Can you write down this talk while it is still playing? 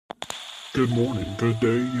Good morning, good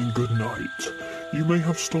day, and good night. You may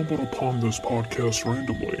have stumbled upon this podcast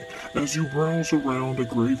randomly as you browse around a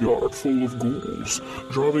graveyard full of ghouls,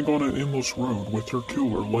 driving on an endless road with your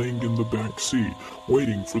killer laying in the back seat,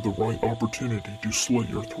 waiting for the right opportunity to slit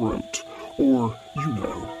your throat. Or,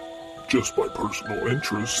 just by personal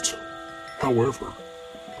interest. However,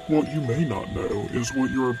 what you may not know is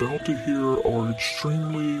what you're about to hear are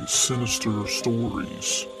extremely sinister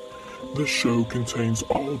stories. This show contains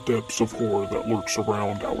all depths of horror that lurks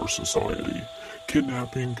around our society.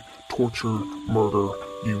 Kidnapping, torture, murder,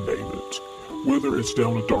 you name it. Whether it's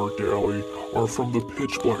down a dark alley or from the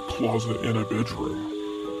pitch-black closet in a bedroom.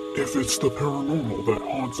 If it's the paranormal that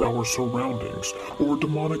haunts our surroundings, or a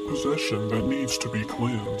demonic possession that needs to be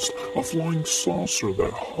cleansed, a flying saucer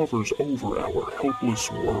that hovers over our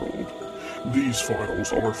helpless world. These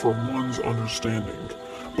files are for one's understanding,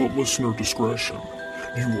 but listener discretion.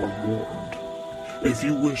 You are warned. If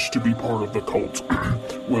you wish to be part of the cult,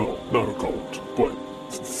 well, not a cult, but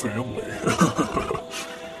family,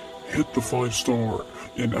 hit the 5-star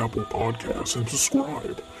in Apple Podcasts and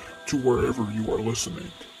subscribe to wherever you are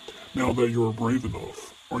listening. Now that you're brave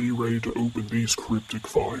enough, are you ready to open these cryptic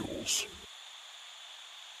files?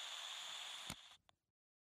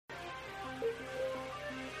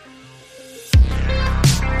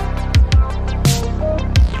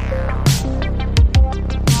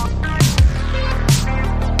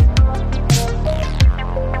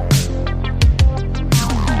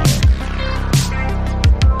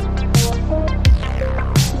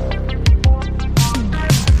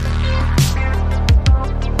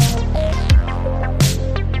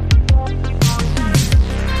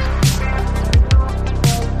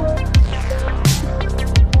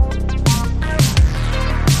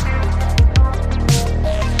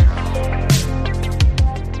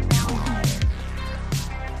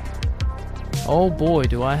 Oh boy,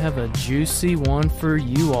 do I have a juicy one for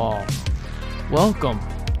you all. Welcome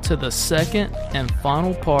to the second and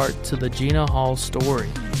final part to the Gina Hall story.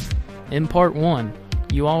 In part 1,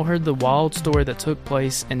 you all heard the wild story that took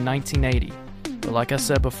place in 1980. But like I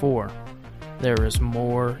said before, there is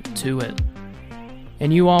more to it.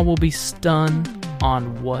 And you all will be stunned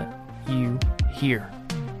on what you hear,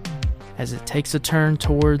 as it takes a turn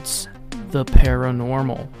towards the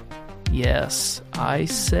paranormal. Yes, I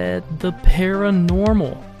said the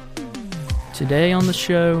paranormal. Today on the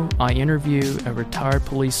show, I interview a retired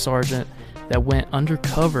police sergeant that went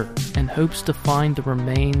undercover in hopes to find the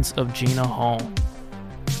remains of Gina Hall.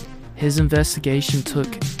 His investigation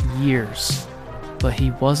took years, but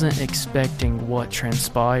he wasn't expecting what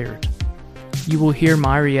transpired. You will hear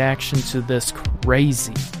my reaction to this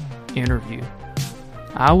crazy interview.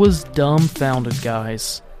 I was dumbfounded,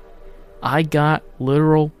 guys. I got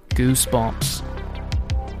literal goosebumps.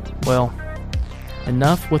 Well,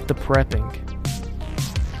 enough with the prepping.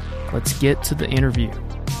 Let's get to the interview.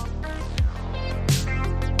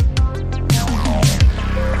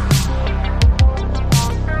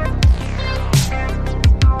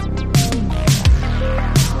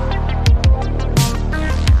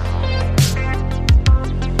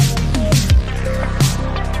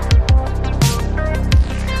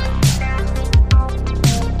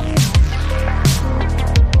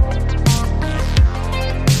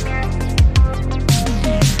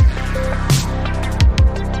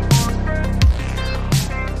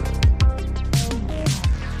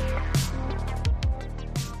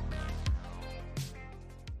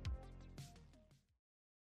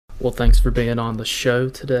 Well, thanks for being on the show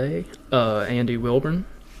today, Andy Wilburn.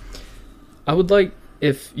 I would like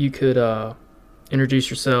if you could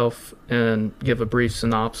introduce yourself and give a brief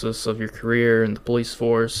synopsis of your career in the police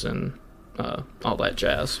force and all that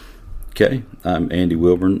jazz. Okay, I'm Andy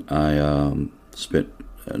Wilburn. I spent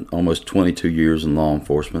almost 22 years in law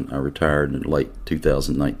enforcement. I retired in late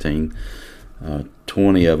 2019.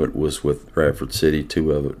 20 of it was with Bradford City,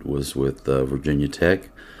 2 of it was with Virginia Tech.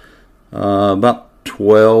 About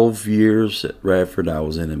 12 years at Radford, I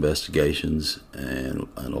was in investigations, and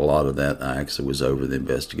a lot of that I actually was over the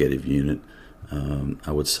investigative unit.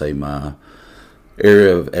 I would say my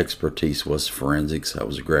area of expertise was forensics. I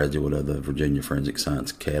was a graduate of the Virginia Forensic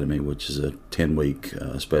Science Academy, which is a 10-week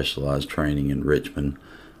specialized training in Richmond,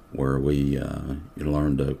 where we you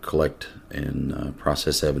learn to collect and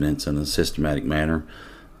process evidence in a systematic manner,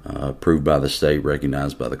 approved by the state,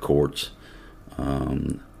 recognized by the courts.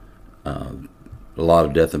 A lot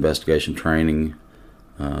of death investigation training,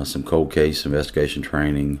 some cold case investigation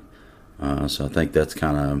training. So I think that's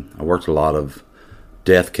I worked a lot of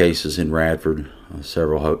death cases in Radford,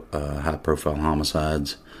 several high-profile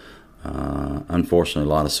homicides.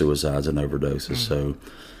 Unfortunately, a lot of suicides and overdoses. So,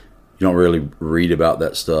 don't really read about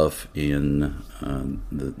that stuff in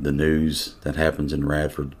the news that happens in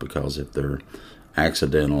Radford, because if they're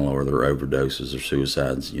accidental or they're overdoses or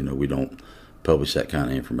suicides, we don't publish that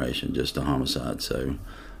kind of information, just a homicide. So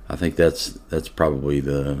I think that's probably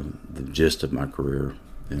the gist of my career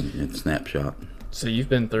in snapshot. So you've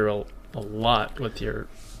been through a lot with your...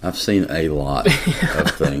 I've seen a lot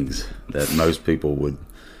of things that most people would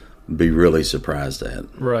be really surprised at.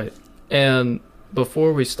 Right. And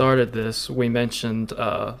before we started this, we mentioned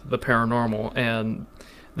the paranormal, and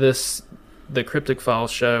the Cryptic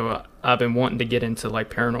Files show. I've been wanting to get into like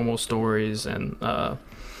paranormal stories and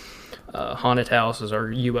haunted houses or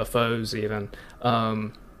UFOs even.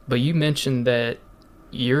 But you mentioned that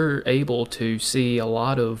you're able to see a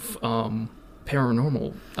lot of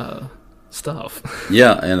paranormal stuff.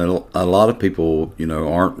 Yeah, and a lot of people,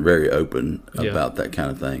 aren't very open about that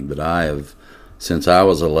kind of thing. But I have, since I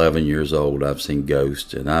was 11 years old, I've seen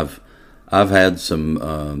ghosts, and I've had some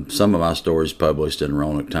of my stories published in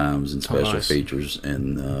Roanoke Times and special features,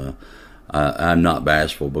 and I'm not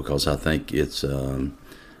bashful, because I think it's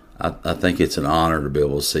I think it's an honor to be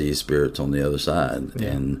able to see spirits on the other side,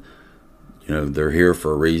 and they're here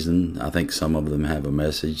for a reason. I think some of them have a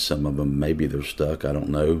message. Some of them, maybe they're stuck. I don't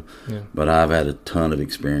know. Yeah. But I've had a ton of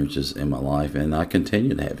experiences in my life, and I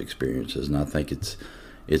continue to have experiences. And I think it's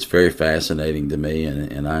very fascinating to me,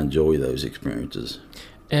 and I enjoy those experiences.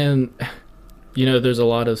 And, there's a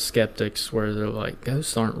lot of skeptics where they're like,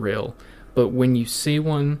 ghosts aren't real. But when you see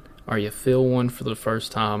one or you feel one for the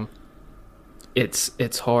first time,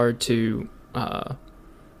 it's hard to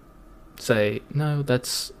say, no,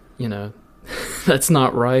 that's, that's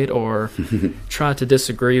not right, or try to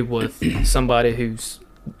disagree with somebody who's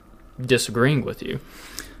disagreeing with you.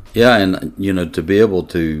 Yeah, and to be able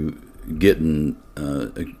to get in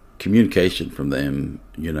communication from them,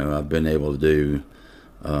 I've been able to do,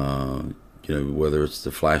 whether it's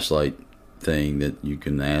the flashlight thing that you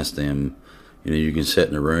can ask them, you can sit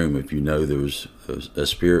in a room if there's a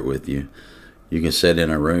spirit with you. You can sit in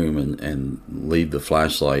a room and leave the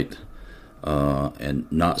flashlight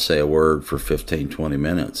and not say a word for 15, 20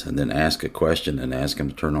 minutes, and then ask a question and ask them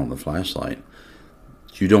to turn on the flashlight.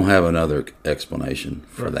 You don't have another explanation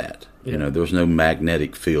for that. Yeah. There's no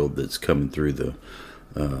magnetic field that's coming through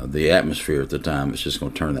the atmosphere at the time. It's just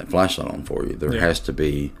going to turn that flashlight on for you. There has to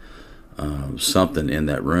be something in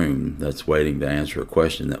that room that's waiting to answer a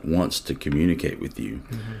question, that wants to communicate with you.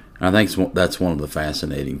 Mm-hmm. And I think that's one of the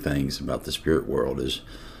fascinating things about the spirit world is,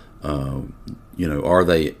 are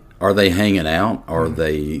they hanging out? Are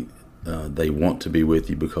they want to be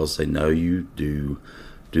with you because they know you? Do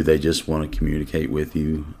they just want to communicate with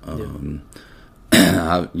you?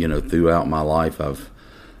 Throughout my life,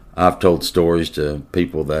 I've told stories to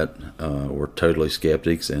people that were totally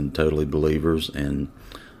skeptics and totally believers, and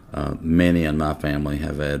many in my family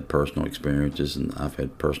have had personal experiences, and I've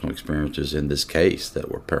had personal experiences in this case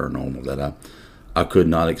that were paranormal that I could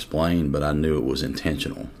not explain, but I knew it was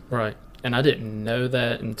intentional. Right. And I didn't know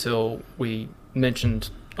that until we mentioned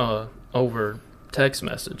over text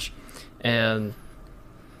message. And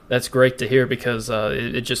that's great to hear, because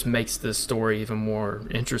it just makes this story even more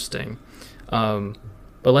interesting. But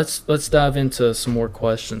let's dive into some more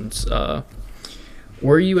questions.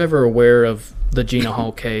 Were you ever aware of the Gina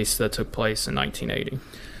Hall case that took place in 1980?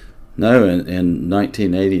 No, in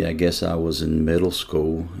 1980, I guess I was in middle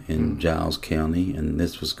school in Giles County, and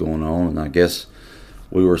this was going on, and I guess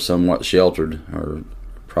we were somewhat sheltered, or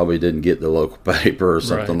probably didn't get the local paper or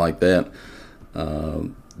something like that.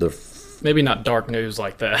 Maybe not dark news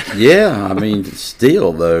like that. Yeah, I mean,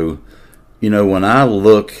 still, though, when I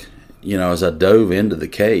look, as I dove into the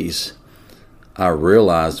case, I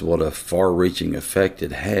realized what a far-reaching effect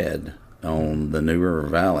it had on the New River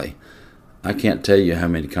Valley. I can't tell you how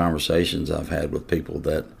many conversations I've had with people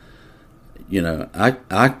that,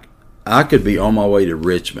 I could be on my way to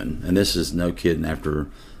Richmond, and this is no kidding, after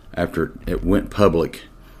it went public,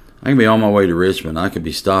 I can be on my way to Richmond, I could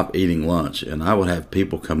be stopped eating lunch, and I would have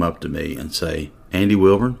people come up to me and say, Andy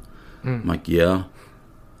Wilburn? I'm like, yeah,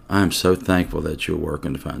 I am so thankful that you're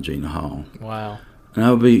working to find Gina Hall. Wow. And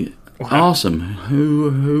I would be, awesome,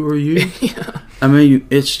 who are you? Yeah. I mean,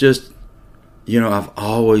 it's just, I've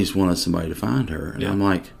always wanted somebody to find her, and I'm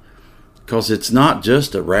like, because it's not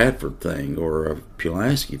just a Radford thing or a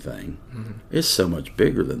Pulaski thing. Mm-hmm. It's so much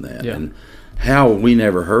bigger than that. Yeah. And how we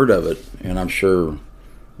never heard of it, and I'm sure,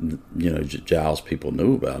 Giles people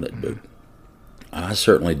knew about it, but I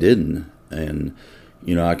certainly didn't. And,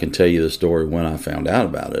 I can tell you the story when I found out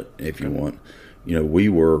about it, if you want. We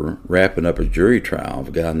were wrapping up a jury trial of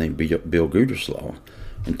a guy named Bill Guterslaw.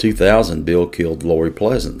 In 2000, Bill killed Lori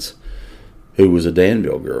Pleasance. who was a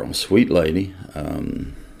Danville girl, sweet lady.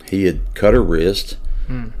 He had cut her wrist,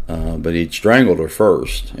 but he'd strangled her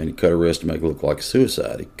first, and he cut her wrist to make it look like a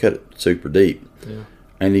suicide. He cut it super deep. Yeah.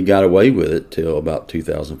 And he got away with it till about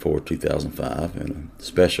 2004, 2005, and a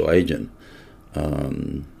special agent,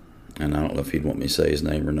 and I don't know if he'd want me to say his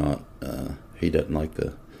name or not. He doesn't like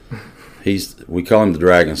we call him the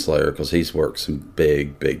Dragon Slayer because he's worked some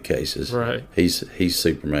big cases. Right. He's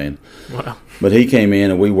Superman. Wow. But he came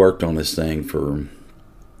in and we worked on this thing for,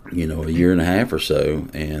 a year and a half or so,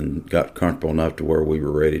 and got comfortable enough to where we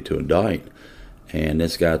were ready to indict. And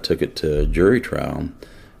this guy took it to a jury trial.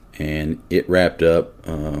 And it wrapped up.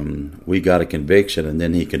 We got a conviction, and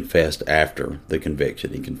then he confessed after the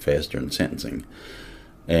conviction. He confessed during sentencing.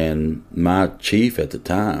 And my chief at the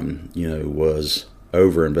time, was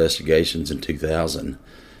over investigations in 2000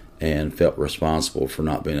 and felt responsible for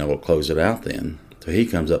not being able to close it out then. So he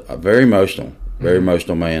comes up, a very emotional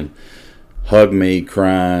man, hugged me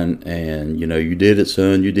crying, and, you did it,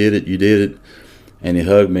 son, you did it. And he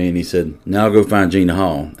hugged me, and he said, now go find Gina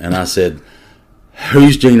Hall. And I said,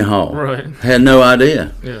 who's Gina Hall? Right. Had no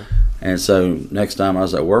idea. Yeah. And so next time I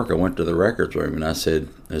was at work, I went to the records room and I said,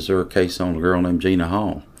 is there a case on a girl named Gina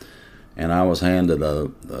Hall? And I was handed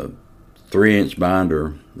a 3-inch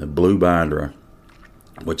binder, a blue binder,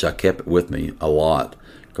 which I kept with me a lot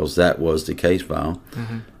because that was the case file.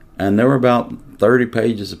 Mm-hmm. And there were about 30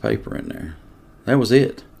 pages of paper in there. That was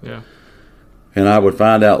it. Yeah. And I would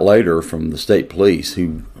find out later from the state police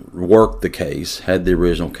who worked the case, had the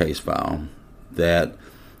original case file, that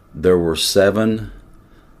there were 7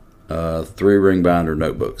 3-ring binder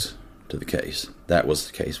notebooks to the case. That was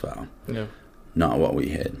the case file. Yeah. Not what we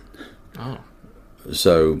had. Oh.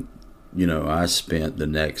 So, I spent the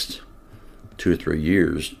next 2 or 3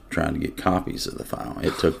 years trying to get copies of the file.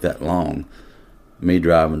 It took that long. Me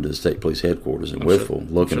driving to the state police headquarters in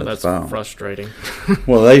Whitfield, looking at the file. That's frustrating.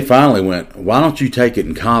 Well, they finally went, why don't you take it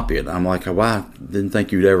and copy it? I'm like, well, I didn't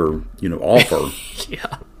think you'd ever, offer.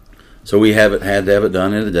 Yeah. So we had to have it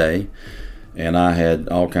done in a day, and I had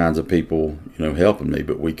all kinds of people, helping me,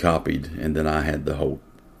 but we copied, and then I had the whole,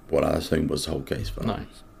 what I assumed was the whole case file.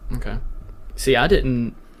 Nice. Okay. See, I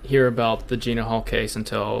didn't hear about the Gina Hall case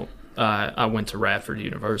until I went to Radford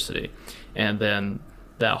University, and then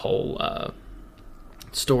that whole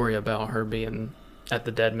story about her being at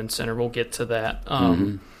the Dedman Center. We'll get to that.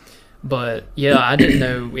 But yeah, I didn't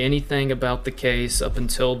know anything about the case up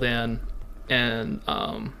until then, and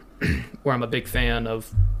where I'm a big fan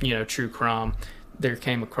of true crime. There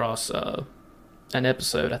came across an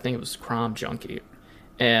episode. I think it was Crime Junkie,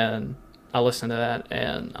 and I listened to that,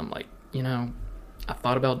 and I'm like, I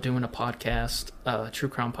thought about doing a podcast, a true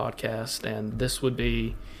crime podcast, and this would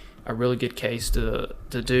be a really good case to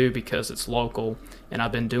do because it's local, and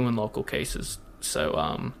I've been doing local cases. So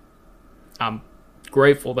I'm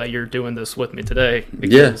grateful that you're doing this with me today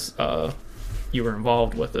because you were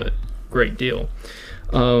involved with a great deal.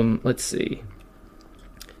 Let's see.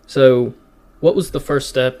 So what was the first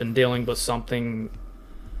step in dealing with something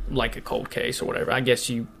like a cold case or whatever? I guess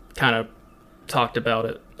you kind of talked about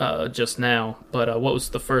it just now, but what was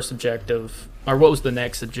the first objective, or what was the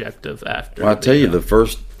next objective after? Well, I'll tell you, the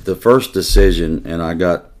first decision, and I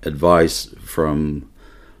got advice from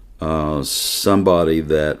somebody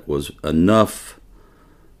that was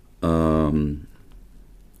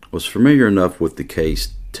familiar enough with the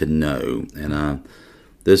case to know, and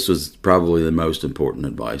this was probably the most important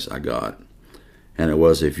advice I got, and it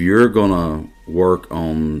was, if you're going to work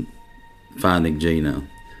on finding Gina,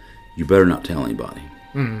 you better not tell anybody.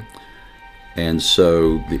 Mm-hmm. And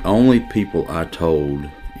so the only people I told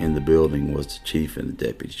in the building was the chief and the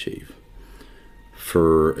deputy chief.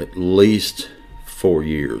 For at least 4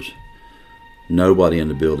 years, nobody in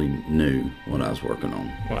the building knew what I was working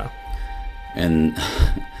on. Wow. And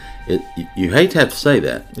you hate to have to say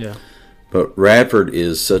that. Yeah. But Radford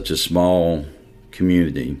is such a small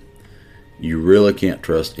community, you really can't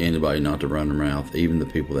trust anybody not to run their mouth, even the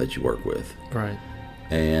people that you work with. Right.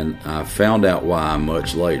 And I found out why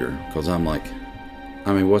much later, because I'm like,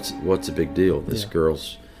 what's the big deal? This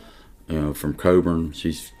girl's, from Coburn.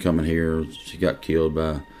 She's coming here. She got killed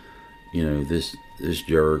by, this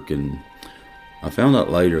jerk. And I found out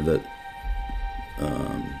later that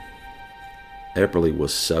Epperly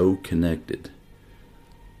was so connected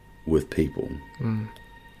with people,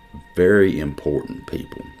 very important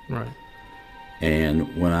people. Right.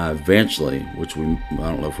 And when I eventually, I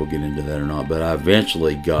don't know if we'll get into that or not, but I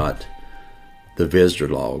eventually got the visitor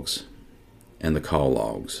logs and the call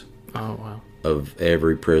logs of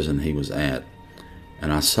every prison he was at.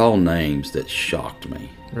 And I saw names that shocked me.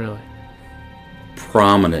 Really?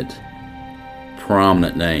 Prominent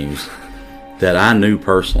names that I knew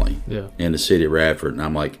personally Yeah. in the city of Radford. And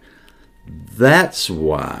I'm like, that's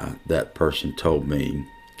why that person told me,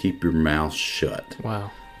 keep your mouth shut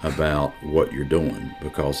Wow. about what you're doing,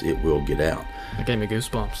 because it will get out. That gave me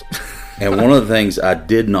goosebumps. And one of the things I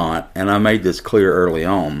did not, and I made this clear early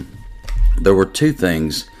on, there were two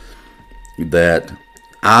things that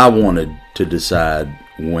I wanted to decide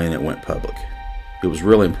when it went public. It was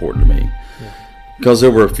really important to me. Because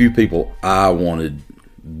there were a few people I wanted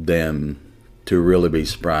them to really be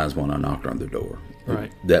surprised when I knocked on their door.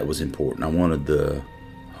 Right. That was important. I wanted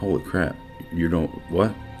holy crap, you don't,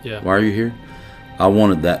 what? Yeah. Why are you here? I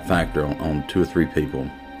wanted that factor on 2 or 3 people.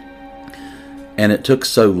 And it took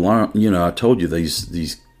so long, I told you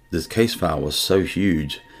this case file was so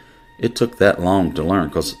huge. It took that long to learn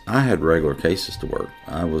because I had regular cases to work.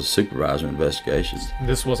 I was supervisor of investigations.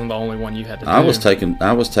 This wasn't the only one you had to do. I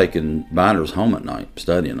was taking binders home at night,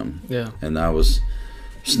 studying them. Yeah. And I was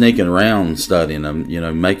sneaking around studying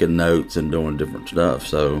them, making notes and doing different stuff.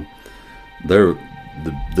 So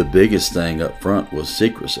the biggest thing up front was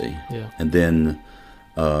secrecy. Yeah. And then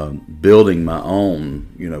building my own,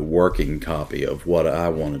 working copy of what I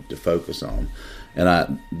wanted to focus on.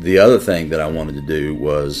 And the other thing that I wanted to do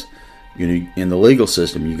was, in the legal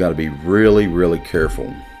system, you got to be really, really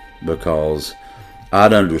careful, because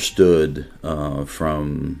I'd understood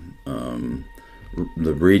from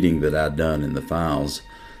the reading that I'd done in the files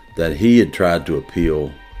that he had tried to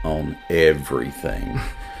appeal on everything.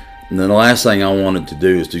 And then the last thing I wanted to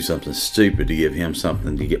do is do something stupid to give him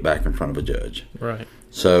something to get back in front of a judge. Right.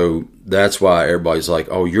 So that's why everybody's like,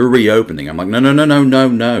 oh, you're reopening. I'm like,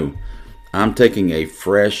 no. I'm taking a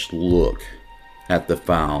fresh look at the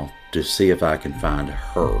file to see if I can find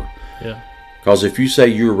her. Yeah. Because if you say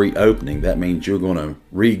you're reopening, that means you're going to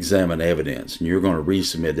re-examine evidence and you're going to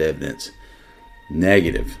resubmit evidence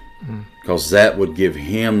negative. Because that would give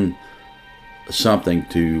him something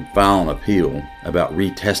to file an appeal about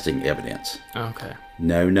retesting evidence. Okay.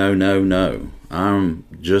 No. I'm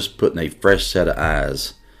just putting a fresh set of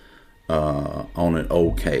eyes on an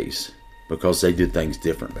old case, because they did things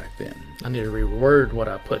different back then. I need to reword what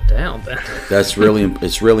I put down then. It's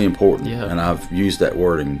really important. Yeah. And I've used that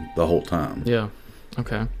wording the whole time. Yeah.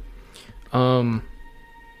 Okay.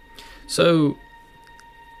 So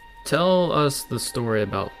tell us the story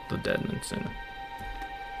about the Dedmon Center.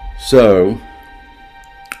 So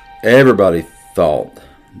everybody thought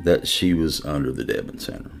that she was under the Dedmon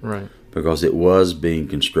Center. Right. Because it was being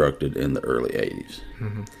constructed in the early 80s.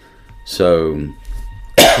 Mm-hmm. So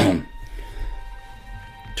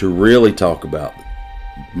to really talk about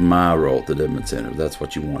my role at the Dedmon Center, that's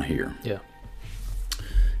what you want to hear. Yeah.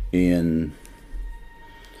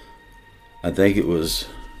 I think it was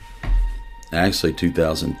actually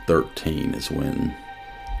 2013 is when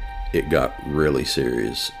it got really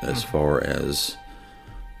serious as far as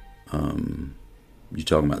you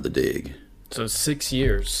talking about the dig. So 6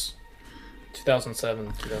 years. 2007,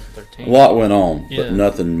 2013. A lot went on, Yeah. but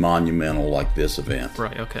nothing monumental like this event.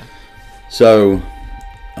 Right, okay. So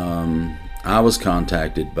I was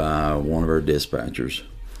contacted by one of our dispatchers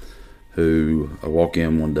who I walk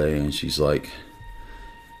in one day and she's like,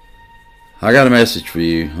 I got a message for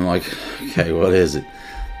you. I'm like, okay, what is it?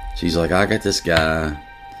 She's like, I got this guy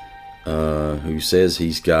who says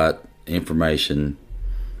he's got information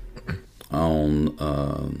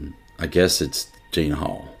on, I guess it's Gina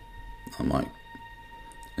Hall. I'm like,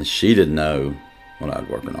 and she didn't know what I was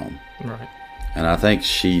working on. Right. And I think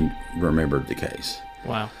she remembered the case.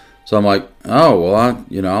 Wow. So I'm like, oh, well,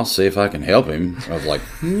 I'll see if I can help him. I was like,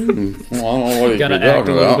 well, I don't know what you're Gotta act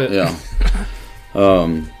talking a little about. bit.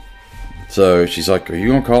 Yeah. So she's like, are you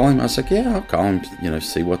going to call him? I was like, yeah, I'll call him,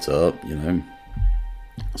 see what's up,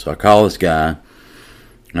 So I call this guy.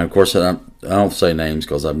 And, of course, I don't say names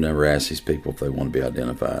because I've never asked these people if they want to be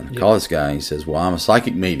identified. I call this guy, and he says, well, I'm a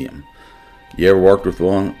psychic medium. You ever worked with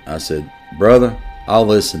one? I said, brother, I'll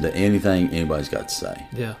listen to anything anybody's got to say.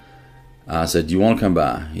 Yeah. I said, do you want to come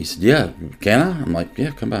by? He said, yeah, can I? I'm like,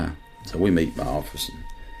 yeah, come by. So we meet in my office, and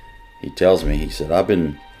he tells me, he said, I've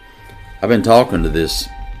been talking to this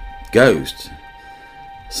ghost.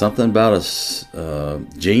 Something about a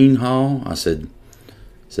Gene Hall. I said,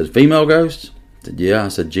 female ghost? I said, yeah. I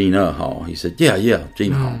said, Gina Hall. He said, yeah,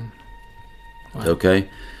 Gina Hall. Wow. Okay.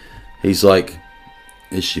 He's like,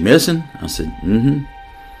 is she missing? I said, mm-hmm.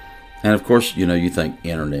 And of course, you think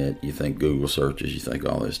internet, you think Google searches, you think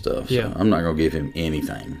all this stuff. So Yeah. I'm not going to give him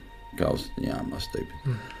anything because, I'm not stupid.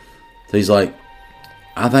 So he's like,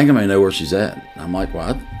 I think I may know where she's at. I'm like,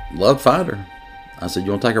 well, I'd love to find her. I said, you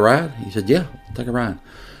want to take a ride? He said, yeah, I'll take a ride.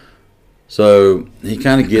 So he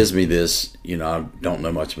kind of gives me this, I don't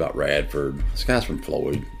know much about Radford. This guy's from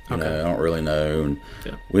Floyd. You Okay. know, I don't really know. And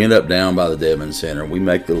Yeah. we end up down by the Dedmon Center. We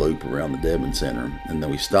make the loop around the Dedmon Center, and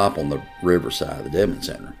then we stop on the riverside of the Dedmon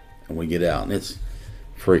Center. And we get out, and it's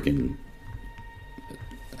freaking,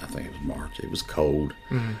 I think it was March. It was cold.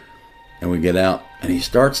 Mm-hmm. And we get out, and he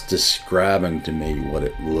starts describing to me what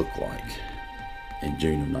it looked like in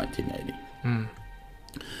June of 1980. Mm.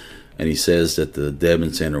 And he says that the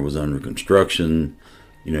Dedmon Center was under construction.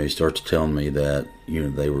 You know, he starts telling me that, you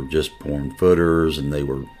know, they were just pouring footers and they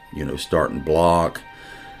were, you know, starting block.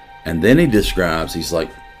 And then he describes, he's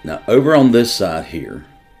like, now over on this side here,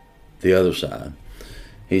 the other side,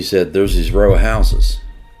 he said there's these row of houses.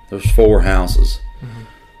 There's 4 houses. Mm-hmm.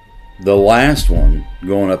 The last one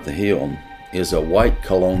going up the hill is a white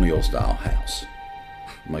colonial style house.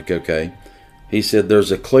 I'm like, okay. He said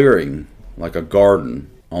there's a clearing, like a garden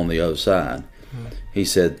on the other side. Mm-hmm. He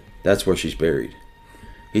said that's where she's buried.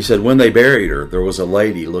 He said when they buried her, there was a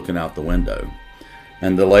lady looking out the window,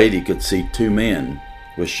 and the lady could see 2 men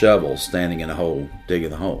with shovels standing in a hole,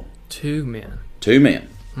 digging the hole. 2 men. 2 men.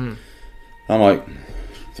 Hmm. I'm like,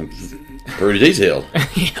 pretty detailed.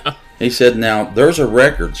 Yeah. He said, now, there's a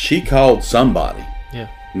record. She called somebody. Yeah.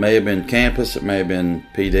 It may have been campus. It may have been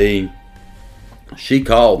PD. She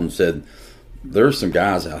called and said, there's some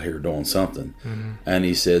guys out here doing something. Mm-hmm. And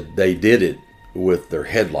he said they did it with their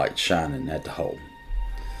headlights shining at the hole.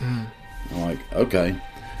 Mm. I'm like, okay.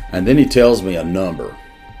 And then he tells me a number.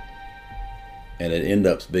 And it ends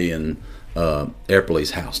up being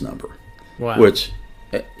Epperly's house number. Wow. Which,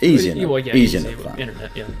 easy enough. Well, yeah, easy easy enough. Find.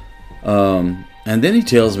 Internet, yeah. And then he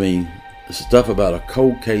tells me stuff about a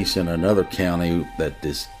cold case in another county that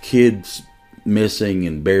this kid's missing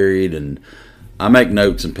and buried, and I make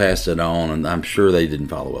notes and pass it on, and I'm sure they didn't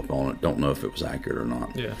follow up on it. Don't know if it was accurate or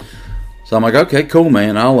not. Yeah. So I'm like, okay, cool,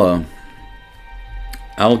 man. I'll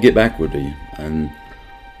get back with you. And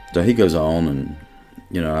so he goes on, and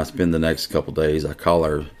you know, I spend the next couple days. I call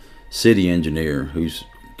our city engineer, who's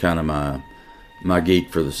kind of my geek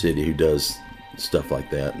for the city, who does stuff like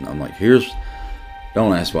that. And I'm like,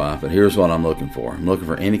 don't ask why, but here's what I'm looking for. I'm looking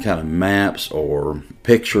for any kind of maps or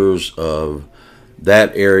pictures of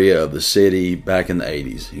that area of the city back in the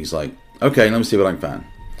 80s. He's like, okay, let me see what I can find.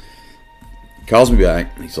 Calls me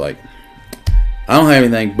back. He's like, I don't have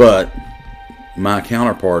anything, but my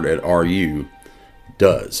counterpart at RU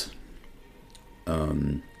does.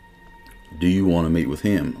 Do you want to meet with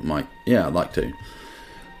him? I'm like, yeah, I'd like to.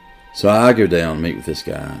 So I go down and meet with this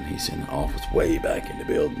guy, and he's in the office way back in the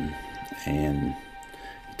building. And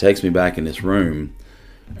he takes me back in this room,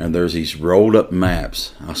 and there's these rolled up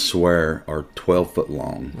maps, I swear, are 12 foot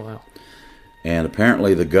long. Wow. And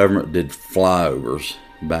apparently the government did flyovers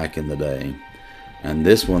back in the day. And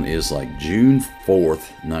this one is like June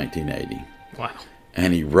 4th, 1980. Wow.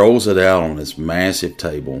 And he rolls it out on this massive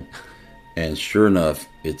table. And sure enough,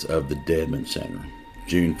 it's of the Dedmon Center,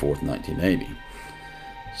 June 4th, 1980.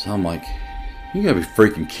 So I'm like, you gotta be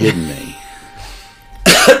freaking kidding me.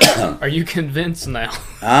 Are you convinced now?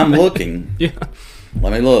 I'm looking. Yeah.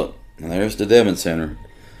 Let me look. And there's the Dedmon Center.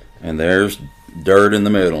 And there's dirt in the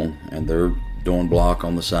middle. And they're doing block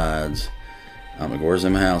on the sides. I'm like, where's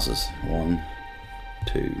them houses? 1,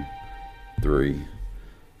 2, 3,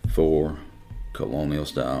 4. Colonial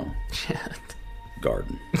style.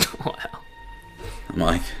 Garden. Wow. I'm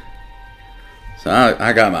like, so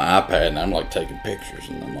I got my iPad and I'm like taking pictures,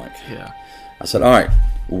 and I'm like, Yeah. I said, all right,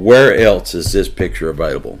 where else is this picture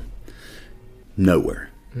available? Nowhere.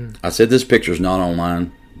 I said, this picture's not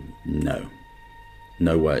online? No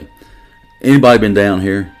way. Anybody been down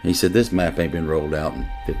here? He said, this map ain't been rolled out in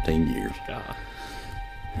 15 years. God.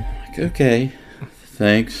 I'm like, okay,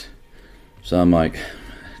 thanks. So I'm like,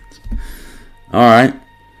 all right.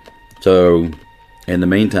 So in the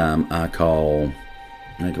meantime, I call.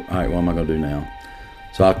 I go, all right, what am I going to do now?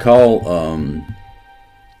 So I call.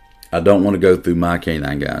 I don't want to go through my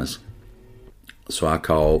canine guys, so I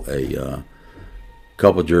call a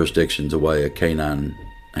couple jurisdictions away, a canine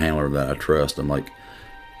handler that I trust. I'm like,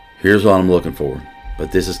 here's what I'm looking for,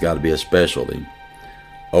 but this has got to be a specialty.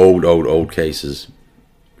 Old cases,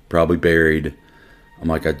 probably buried. I'm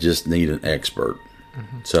like, I just need an expert.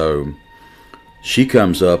 Mm-hmm. So she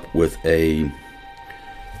comes up with a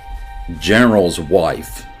general's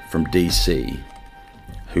wife from D.C.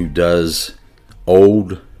 who does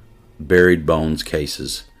old buried bones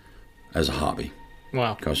cases as a hobby.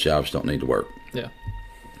 Wow. Because she obviously don't need to work. Yeah.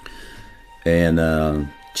 And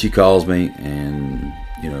she calls me, and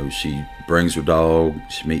you know, she brings her dog.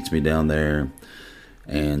 She meets me down there,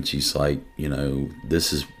 and she's like, you know,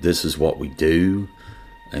 this is what we do.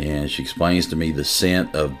 And she explains to me the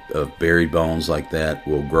scent of buried bones like that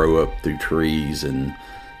will grow up through trees, and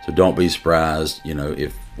so don't be surprised, you know,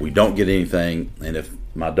 if we don't get anything, and if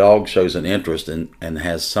my dog shows an interest and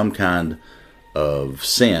has some kind of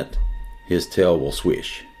scent, his tail will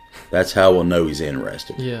swish. That's how we'll know he's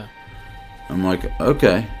interested. Yeah. I'm like,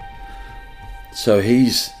 okay. So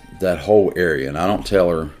he's that whole area, and I don't tell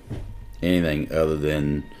her anything other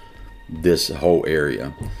than this whole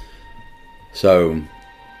area. So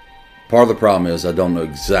part of the problem is I don't know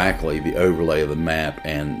exactly the overlay of the map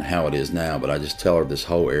and how it is now, but I just tell her this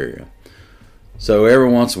whole area. So every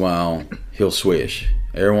once in a while, he'll swish.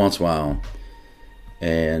 Every once in a while.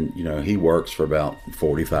 And, he works for about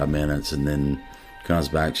 45 minutes and then comes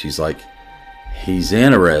back. She's like, he's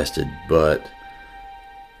interested, but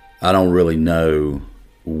I don't really know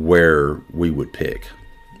where we would pick.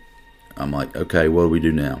 I'm like, okay, what do we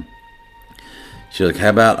do now? She's like, how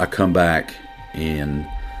about I come back in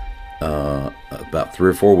about 3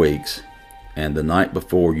 or 4 weeks, and the night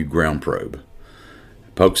before you ground probe,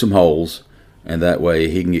 poke some holes, and that way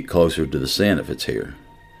he can get closer to the scent if it's here.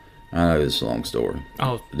 I know this is a long story.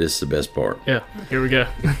 Oh, this is the best part. Yeah, here we go.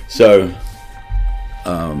 So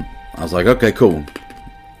I was like, okay, cool.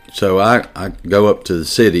 So I go up to the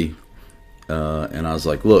city, and I was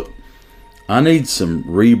like, look, I need some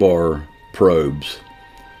rebar probes,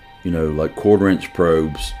 like 1/4-inch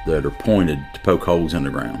probes that are pointed to poke holes in the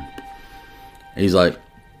ground. He's like,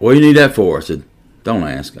 what do you need that for? I said, don't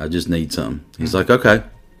ask. I just need some. He's like, okay.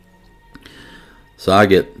 So I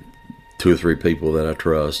get 2 or 3 people that I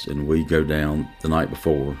trust, and we go down the night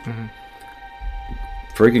before. Mm-hmm.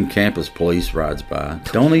 Freaking campus police rides by.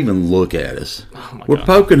 Don't even look at us. Oh We're God.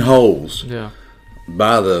 poking holes. Yeah.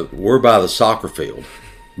 We're by the soccer field,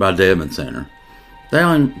 by Dedmon Center. They're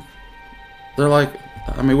like,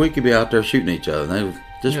 we could be out there shooting each other, and they would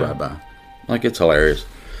just ride by. Like, it's hilarious.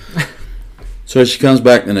 So she comes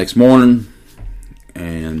back the next morning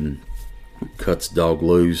and cuts the dog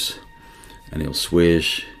loose, and he'll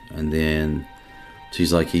swish, and then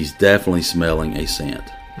she's like, he's definitely smelling a scent.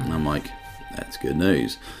 And I'm like, that's good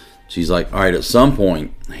news. She's like, all right, at some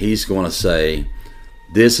point, he's going to say,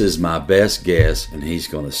 this is my best guess, and he's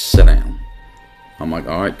going to sit down. I'm like,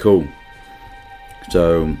 all right, cool.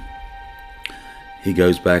 So he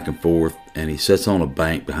goes back and forth, and he sits on a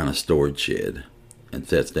bank behind a storage shed and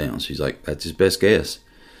sits down. She's like, that's his best guess.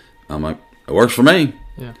 I'm like, it works for me.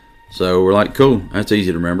 Yeah. So we're like, cool, that's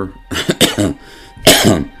easy to remember.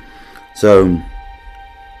 So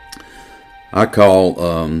I call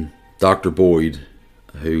Dr. Boyd,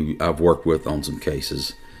 who I've worked with on some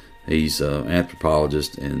cases. He's an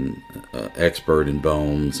anthropologist and expert in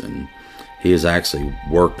bones, and he has actually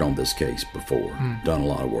worked on this case before, done a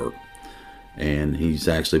lot of work. And he's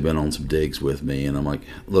actually been on some digs with me, and I'm like,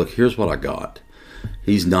 look, here's what I got.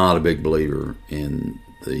 He's not a big believer in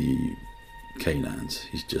the canines.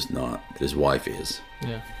 He's just not. His wife is.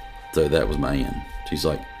 Yeah. So that was my end. He's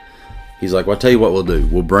like, well, I'll tell you what we'll do.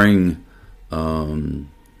 We'll bring,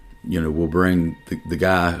 we'll bring the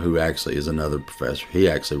guy who actually is another professor. He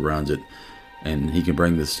actually runs it, and he can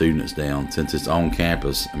bring the students down. Since it's on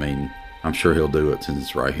campus, I'm sure he'll do it since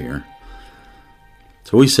it's right here.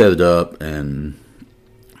 So we set it up, and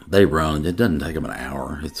they run. It doesn't take them an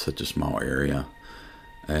hour. It's such a small area.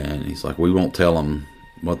 And he's like, we won't tell them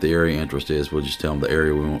what the area interest is. We'll just tell them the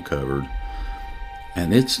area we want covered.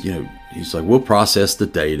 And it's, he's like, we'll process the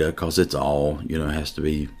data because it's all, it has to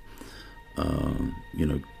be,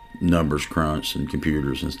 numbers crunched and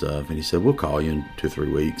computers and stuff. And he said, we'll call you in 2 or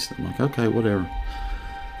 3 weeks. I'm like, okay, whatever.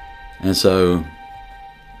 And so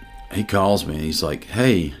he calls me and he's like,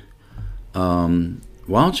 hey,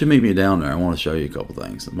 why don't you meet me down there? I want to show you a couple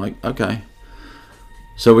things. I'm like, okay.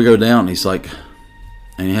 So we go down and he's like,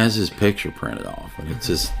 and he has his picture printed off, and it's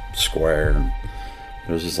this square, and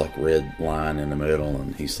there's this like red line in the middle,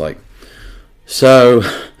 and he's like, so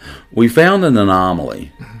we found an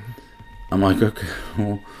anomaly. I'm like, okay,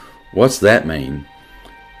 well, what's that mean?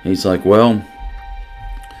 He's like, well,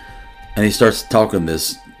 and he starts talking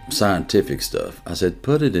this scientific stuff. I said,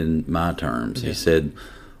 put it in my terms. Yeah. He said,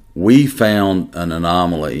 we found an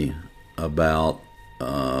anomaly about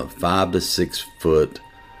 5 to 6 foot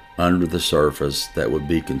under the surface that would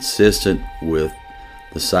be consistent with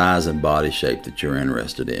the size and body shape that you're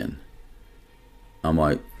interested in. I'm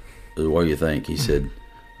like, what do you think? He said,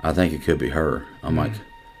 I think it could be her. I'm like,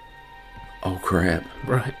 oh crap.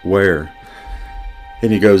 Right. Where?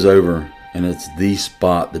 And he goes over, and it's the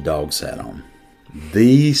spot the dog sat on.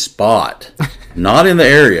 The spot. Not in the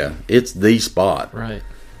area. It's the spot. Right.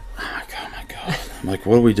 I'm like, oh my God. I'm like,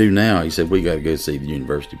 what do we do now? He said, we got to go see the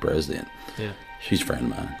university president. Yeah. She's a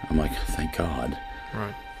friend of mine. I'm like, thank God.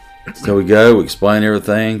 Right. So we go, we explain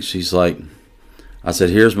everything. She's like, I said,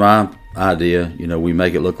 here's my idea. We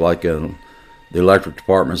make it look like a the electric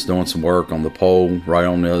department's doing some work on the pole right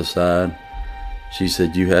on the other side. She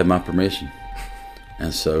said, "You have my permission."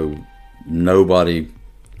 And so nobody,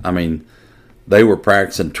 I mean, they were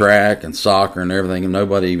practicing track and soccer and everything, and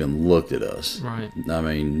nobody even looked at us. Right. I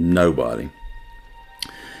mean, nobody.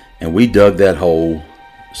 And we dug that hole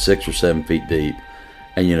 6 or 7 feet deep.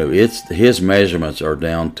 And, you know, his measurements are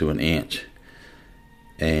down to an inch.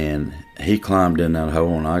 And he climbed in that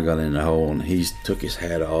hole, and I got in the hole, and he took his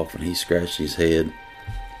hat off, and he scratched his head.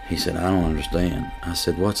 He said, "I don't understand." I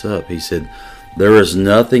said, "What's up?" He said, "There is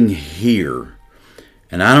nothing here."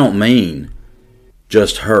 And I don't mean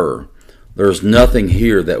just her. There's nothing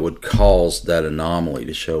here that would cause that anomaly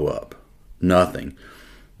to show up. Nothing.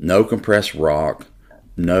 No compressed rock.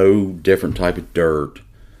 No different type of dirt.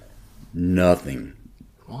 Nothing.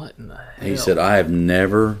 What in the hell? He said, "I have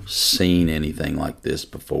never seen anything like this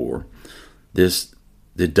before.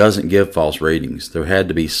 It doesn't give false readings. There had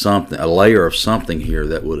to be something, a layer of something here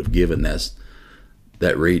that would have given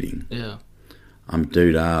that reading." Yeah.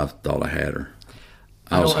 Dude, I thought I had her.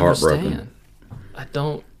 I was don't heartbroken. understand. I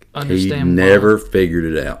don't understand. He never figured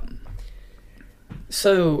it out.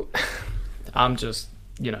 So, I'm just,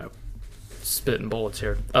 spitting bullets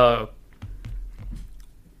here.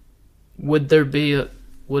 Would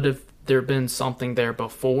have there been something there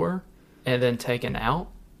before and then taken out?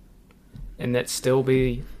 And that still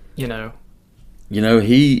be, he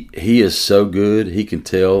is so good. He can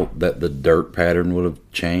tell that the dirt pattern would have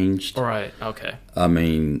changed. Right, okay. I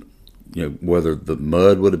mean, whether the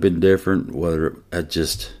mud would have been different,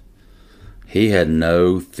 he had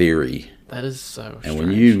no theory. That is so strange.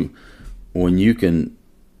 And when you can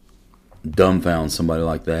dumbfound somebody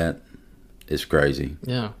like that, it's crazy.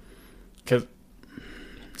 Yeah. Because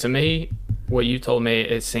to me, what you told me,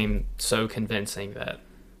 it seemed so convincing that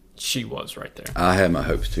she was right there. I had my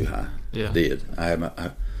hopes too high. Yeah. Did. I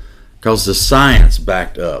had because the science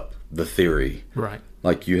backed up the theory. Right.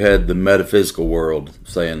 Like you had the metaphysical world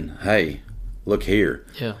saying, "Hey, look here."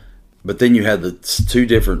 Yeah. But then you had the 2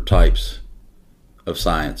 different types of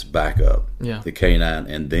science back up. Yeah. The canine,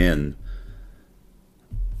 and then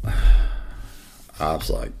I was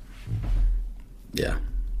like, yeah,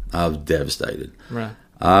 I was devastated. Right.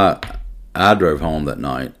 I drove home that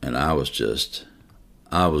night, and I was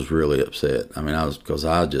really upset. I mean, because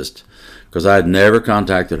I had never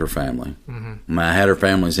contacted her family. Mm-hmm. I had her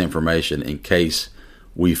family's information in case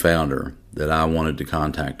we found her, that I wanted to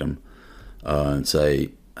contact them and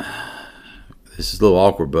say, "This is a little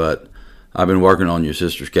awkward, but I've been working on your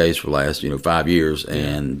sister's case for the last 5 years,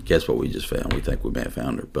 and guess what we just found? We think we may have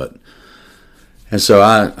found her." And so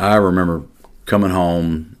I remember coming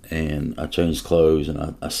home, and I changed clothes,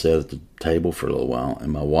 and I sat at the table for a little while,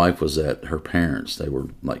 and my wife was at her parents'. They were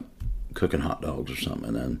like cooking hot dogs or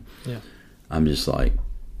something, and I'm just like,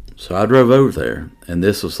 so I drove over there, and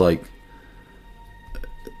this was like,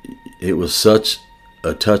 it was such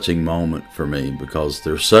a touching moment for me, because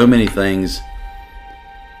there's so many things,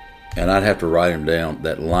 and I'd have to write them down,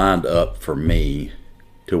 that lined up for me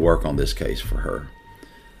to work on this case for her.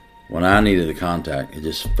 When I needed a contact, it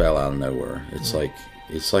just fell out of nowhere. It's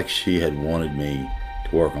like she had wanted me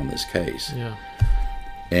to work on this case. Yeah.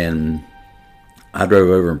 And I drove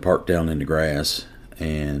over and parked down in the grass,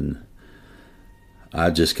 and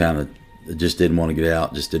I just didn't want to get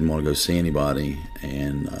out, just didn't want to go see anybody.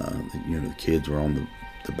 And the kids were on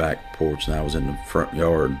the back porch, and I was in the front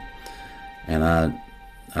yard, and I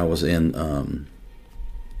was in a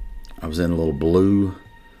little blue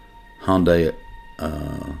Hyundai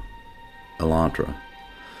Elantra,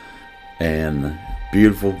 and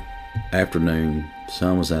beautiful afternoon,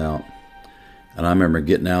 sun was out, and I remember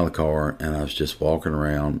getting out of the car, and I was just walking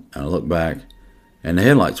around, and I looked back, and the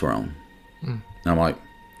headlights were on. And I'm like,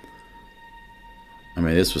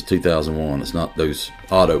 this was 2001. It's not those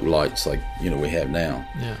auto lights like we have now.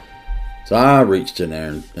 Yeah. So I reached in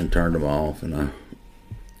there and turned them off, and I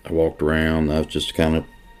walked around. And I just kind of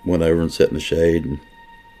went over and sat in the shade, and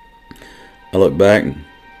I looked back, and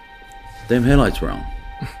them headlights were on.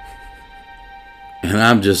 And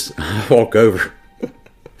I walk over,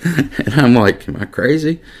 and I'm like, am I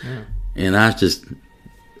crazy? Yeah. And I just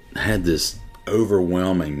had this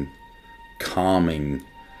overwhelming, calming,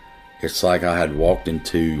 it's like I had walked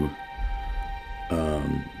into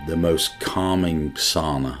the most calming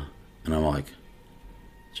sauna. And I'm like,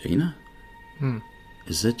 Gina?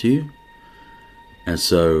 Is that you? And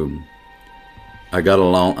so I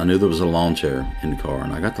knew there was a lawn chair in the car,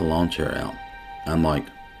 and I got the lawn chair out. I'm like,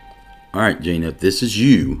 all right, Gina, if this is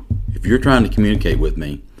you, if you're trying to communicate with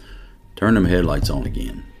me, turn them headlights on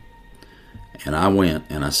again. And I went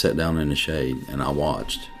and I sat down in the shade and I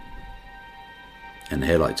watched, and the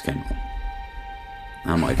headlights came on.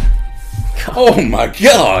 I'm like, oh my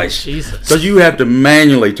gosh. Jesus. Because you have to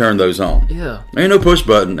manually turn those on. Yeah. Ain't no push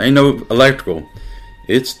button. Ain't no electrical.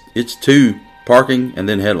 It's 2 parking and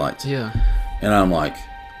then headlights. Yeah. And I'm like,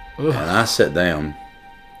 Ugh. and I sat down.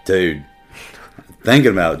 Dude,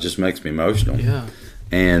 thinking about it just makes me emotional. Yeah.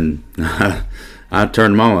 And I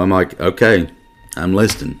turned them on. I'm like, okay, I'm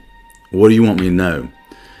listening. What do you want me to know?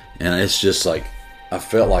 And it's just like, I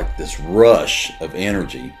felt like this rush of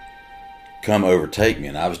energy come overtake me.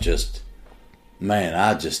 And I was just, man,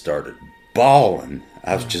 I just started bawling.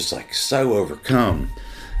 I was just like so overcome.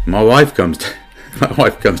 My wife comes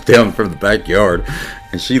down from the backyard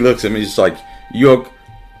and she looks at me. She's like,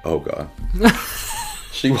 oh God.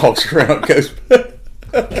 She walks around and goes,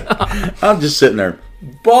 I'm just sitting there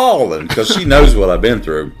bawling because she knows what I've been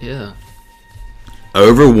through. Yeah.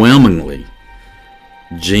 Overwhelmingly,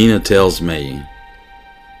 Gina tells me,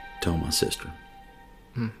 tell my sister.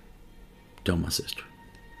 Tell my sister.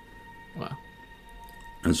 Wow.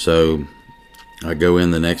 And so I go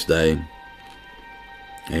in the next day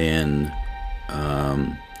and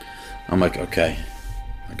I'm like, okay,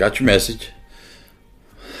 I got your message.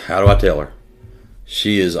 How do I tell her?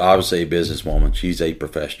 She is obviously a businesswoman. She's a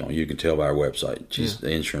professional. You can tell by her website. She's the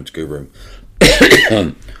insurance guru.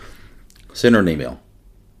 Send her an email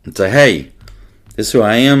and say, hey, this is who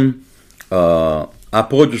I am. I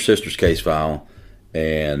pulled your sister's case file,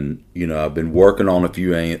 and I've been working on a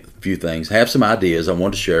few things. Have some ideas I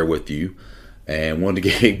want to share with you, and wanted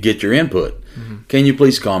to get your input. Mm-hmm. Can you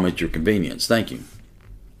please call me at your convenience? Thank you.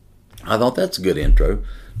 I thought that's a good intro.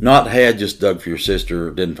 Not, hey, I just dug for your sister,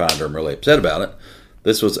 didn't find her, I'm really upset about it.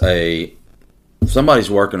 This was somebody's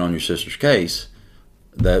working on your sister's case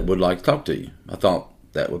that would like to talk to you. I thought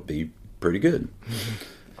that would be pretty good. Mm-hmm.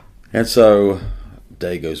 And so,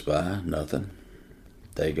 day goes by, nothing.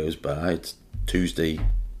 Day goes by, it's Tuesday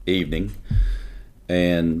evening,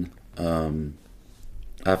 and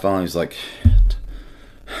I finally was like,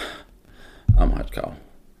 I might call.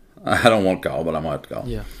 I don't want to call, but I might call.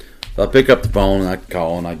 Yeah. So I pick up the phone and I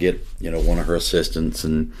call and I get one of her assistants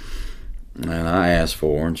and I ask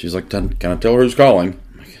for her and she's like, can I tell her who's calling?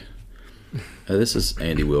 I'm like, this is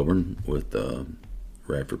Andy Wilburn with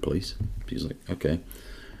Radford Police. She's like, okay.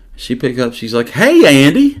 She picks up. She's like, hey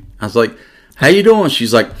Andy. I was like, how you doing?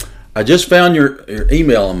 She's like, I just found your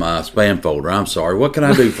email in my spam folder. I'm sorry. What can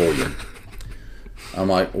I do for you? I'm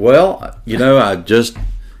like, well, I'd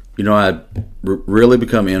really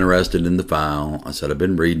become interested in the file. I said, I've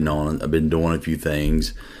been reading on it. I've been doing a few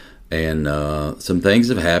things. And some things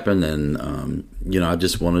have happened. And, I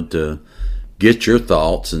just wanted to get your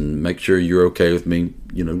thoughts and make sure you're okay with me,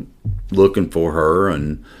 looking for her.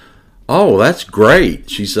 And, oh, that's great.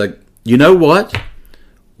 She's like, you know what?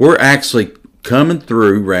 We're actually coming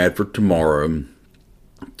through Radford tomorrow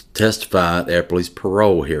to testify at Eppley's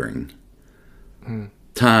parole hearing.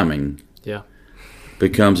 Timing. Yeah.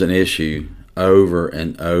 Becomes an issue over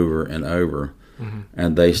and over and over. Mm-hmm.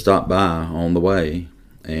 And they stop by on the way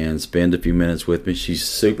and spend a few minutes with me. She's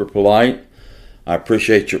super polite. I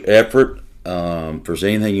appreciate your effort. If there's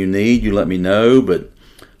anything you need, you let me know. But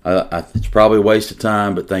it's probably a waste of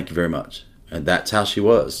time, but thank you very much. And that's how she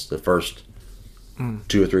was the first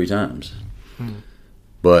 2 or 3 times.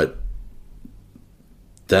 But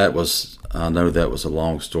I know that was a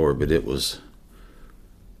long story, but that was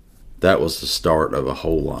the start of a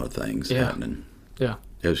whole lot of things happening. Yeah.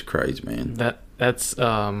 It was crazy, man. That's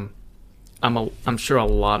I'm sure a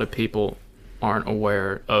lot of people aren't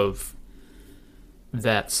aware of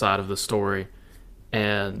that side of the story,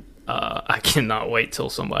 and I cannot wait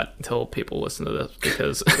till people listen to this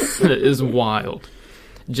because it is wild.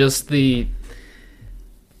 Just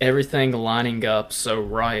everything lining up so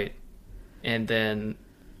right, and then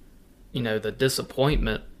the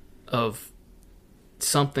disappointment of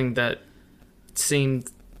something that seemed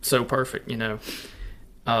so perfect.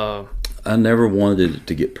 I never wanted it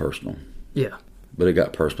to get personal. Yeah. But it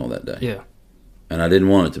got personal that day. Yeah. And I didn't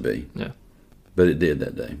want it to be. Yeah. But it did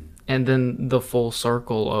that day. And then the full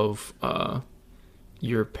circle of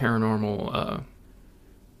your paranormal,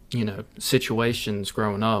 situations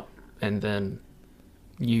growing up, and then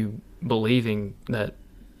you believing that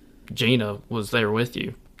Gina was there with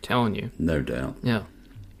you, telling you. No doubt. Yeah.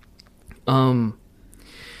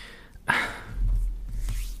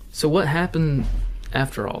 So what happened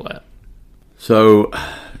after all that? So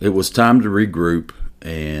it was time to regroup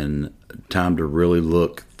and time to really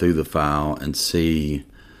look through the file and see,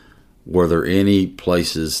 were there any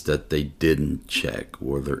places that they didn't check?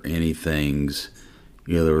 Were there any things,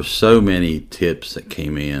 there were so many tips that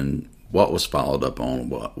came in, what was followed up on,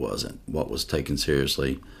 what wasn't, what was taken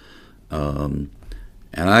seriously.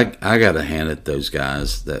 And I got to hand it those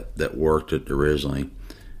guys that worked it originally.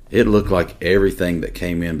 It looked like everything that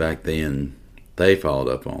came in back then, they followed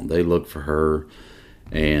up on. They looked for her.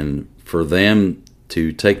 And for them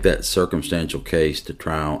to take that circumstantial case to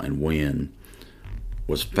trial and win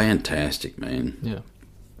was fantastic, man. Yeah.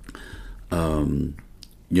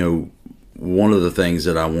 One of the things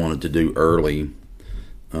that I wanted to do early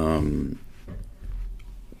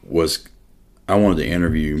was I wanted to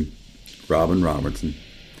interview Robin Robertson,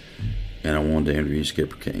 and I wanted to interview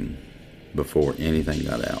Skipper King before anything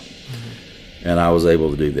got out. Mm-hmm. And I was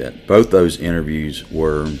able to do that. Both those interviews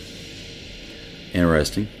were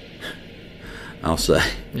interesting, I'll say.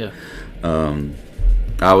 Yeah.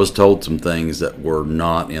 I was told some things that were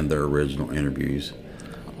not in their original interviews.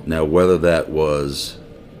 Now, whether that was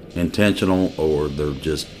intentional or their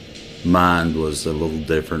just mind was a little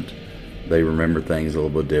different, they remember things a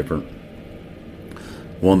little bit different.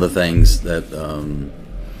 One of the things that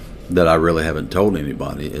that I really haven't told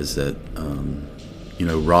anybody is that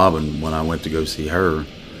Robin, when I went to go see her,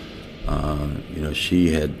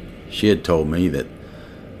 she had told me that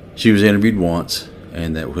she was interviewed once,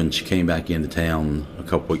 and that when she came back into town a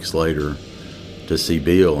couple weeks later to see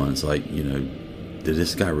Bill, and it's like, did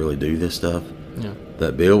this guy really do this stuff? Yeah.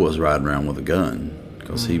 That Bill was riding around with a gun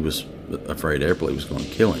because he was afraid Epperly was going to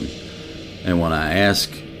kill him. And when I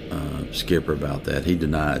asked Skipper about that, he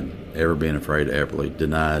denied ever being afraid of Epperly,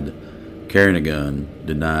 denied carrying a gun,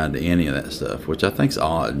 denied any of that stuff, which I think's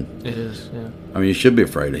odd. It is, yeah. I mean, you should be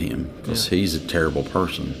afraid of him because he's a terrible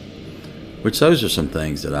person. Which those are some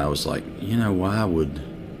things that I was like, why would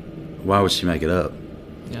she make it up?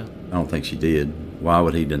 Yeah. I don't think she did. Why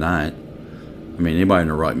would he deny it? I mean, anybody in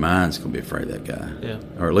their right mind is going to be afraid of that guy. Yeah.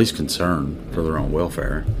 Or at least concerned for their own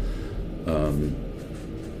welfare.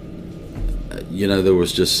 There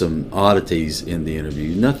was just some oddities in the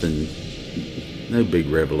interview. Nothing, no big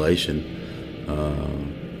revelation.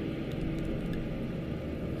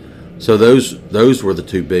 So those were the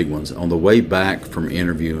two big ones. On the way back from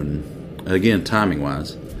interviewing, again,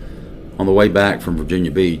 timing-wise, on the way back from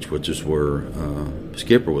Virginia Beach, which is where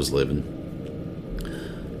Skipper was living,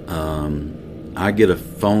 I get a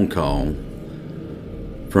phone call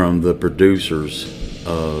from the producers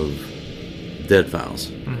of Dead Files.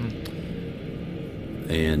 Mm-hmm.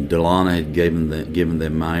 And Delana had given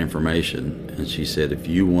them my information, and she said, if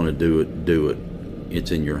you want to do it.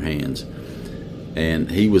 It's in your hands. And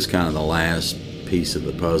he was kind of the last piece of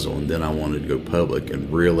the puzzle, and then I wanted to go public and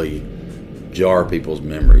really jar people's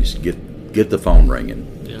memories, get the phone ringing.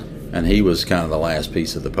 Yeah. And he was kind of the last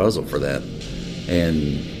piece of the puzzle for that.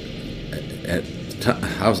 And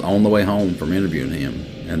I was on the way home from interviewing him,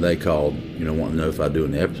 and they called, wanting to know if I'd do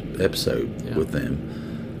an episode with them.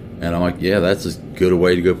 And I'm like, yeah, that's as good a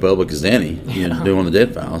way to go public as any, doing the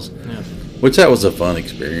Dead Files. Yeah. Which that was a fun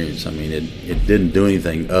experience. I mean, it didn't do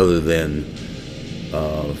anything other than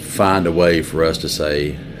find a way for us to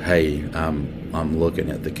say, hey, I'm looking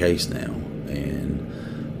at the case now, and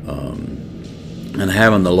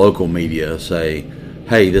having the local media say,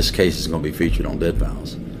 hey, this case is going to be featured on Dead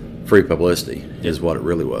Files. Free publicity is what it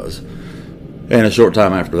really was. And a short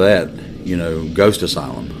time after that, Ghost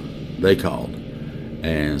Asylum, they called.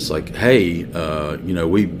 And it's like, hey,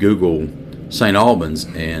 we Google St. Albans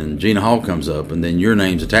and Gina Hall comes up, and then your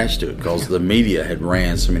name's attached to it because the media had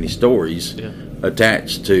ran so many stories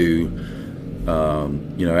attached to,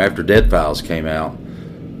 after Dead Files came out,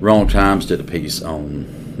 Rolling Times did a piece on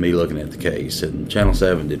me looking at the case, and Channel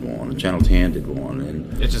 7 did one, and Channel 10 did one,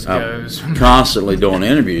 and it just goes. Constantly doing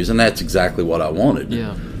interviews, and that's exactly what I wanted.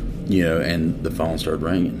 Yeah. And the phone started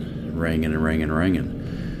ringing.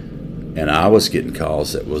 And I was getting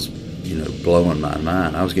calls that was, blowing my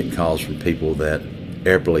mind. I was getting calls from people that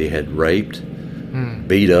Epperly had raped,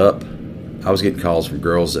 beat up. I was getting calls from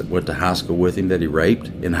girls that went to high school with him that he raped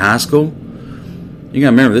in high school. You got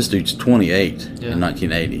to remember, this dude's 28 in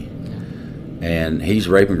 1980. Yeah. And he's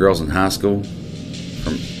raping girls in high school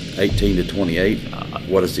from 18 to 28.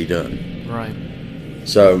 What has he done? Right.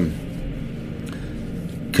 So,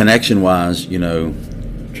 connection-wise,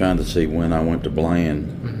 trying to see when I went to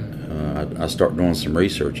Bland, I start doing some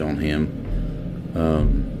research on him,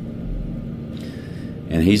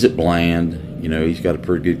 and he's at Bland. He's got a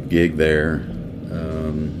pretty good gig there.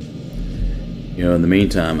 In the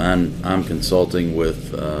meantime, I'm consulting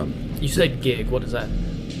with. You said gig. What is that?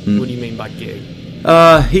 What do you mean by gig?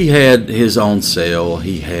 He had his own cell.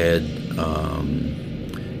 He had,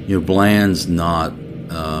 Bland's not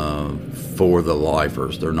for the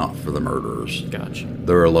lifers. They're not for the murderers. Gotcha.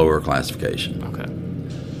 They're a lower classification. Okay.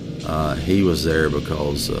 He was there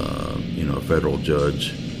because, a federal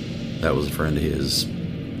judge that was a friend of his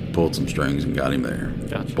pulled some strings and got him there.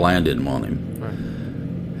 Gotcha. Bland didn't want him. Right.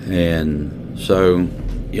 And so,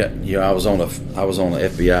 I was on the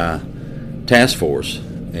FBI task force,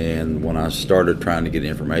 and when I started trying to get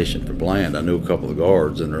information for Bland, I knew a couple of the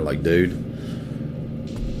guards, and they're like, "Dude,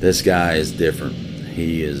 this guy is different.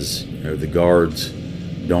 He is, the guards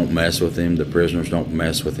don't mess with him, the prisoners don't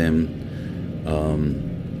mess with him,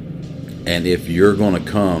 and if you're going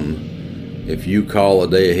to come, if you call a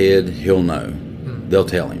day ahead, he'll know. They'll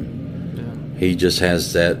tell him. Yeah. He just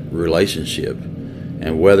has that relationship."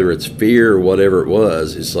 And whether it's fear or whatever it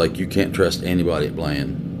was, it's like you can't trust anybody at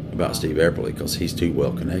Bland about Steve Epperly because he's too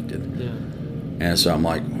well connected. Yeah. And so I'm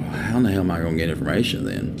like, well, how in the hell am I going to get information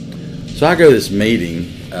then? So I go to this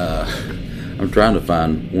meeting. I'm trying to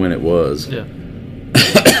find when it was. Yeah.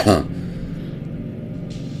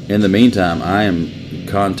 In the meantime, I am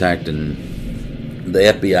contacting the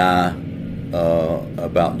FBI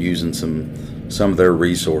about using some of their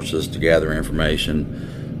resources to gather information.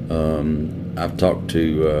 I've talked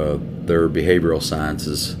to their behavioral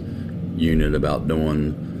sciences unit about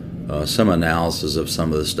doing some analysis of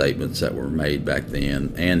some of the statements that were made back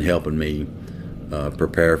then and helping me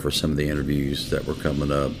prepare for some of the interviews that were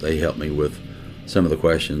coming up. They helped me with some of the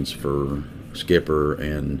questions for Skipper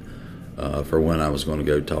and for when I was going to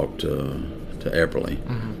go talk to Epperly.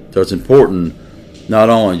 Mm-hmm. So it's important not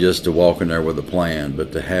only just to walk in there with a plan,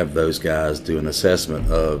 but to have those guys do an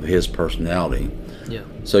assessment of his personality. Yeah.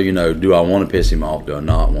 So, do I want to piss him off? Do I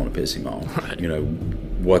not want to piss him off? Right.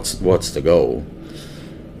 What's the goal?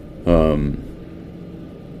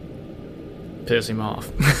 Piss him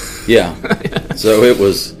off. Yeah. So it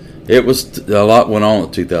was a lot went on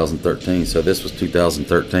in 2013. So this was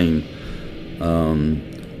 2013.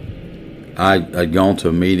 I'd gone to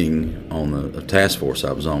a meeting on a task force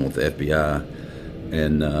I was on with the FBI,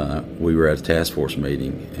 and we were at a task force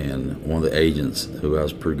meeting, and one of the agents who I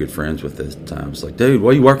was pretty good friends with at the time was like, "Dude,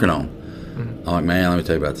 what are you working on?" Mm-hmm. I'm like, "Man, let me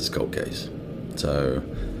tell you about this cold case." So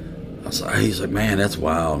he's like, "Man, that's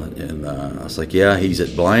wild." And I was like, "Yeah, he's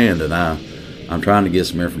at Bland, and I'm trying to get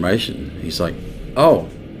some information." He's like, "Oh,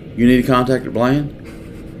 you need to contact Bland?"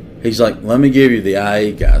 He's like, "Let me give you the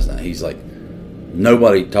IA guys now." He's like,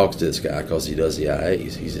 "Nobody talks to this guy because he does the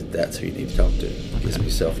IAs." He said, "That's who you need to talk to." He gives me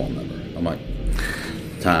his cell phone number. I'm like,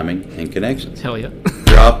 timing and connections. Hell yeah.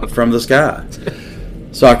 Drop from the sky.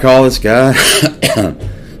 So I call this guy.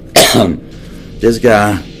 This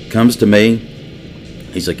guy comes to me.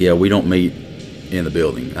 He's like, "Yeah, we don't meet in the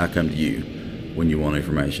building. I come to you when you want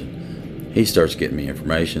information." He starts getting me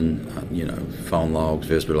information, phone logs,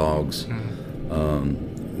 visitor logs,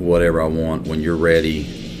 whatever I want. When you're ready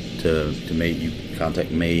to meet, you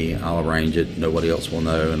contact me. I'll arrange it. Nobody else will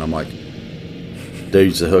know. And I'm like,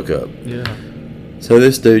 dude's the hookup. Yeah. So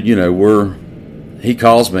this dude, he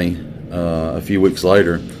calls me a few weeks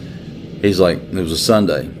later. He's like, it was a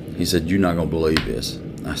Sunday. He said, "You're not going to believe this."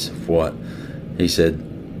 I said, "What?" He said,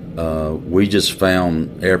 "We just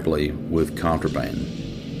found Epperly with contraband.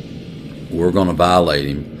 We're going to violate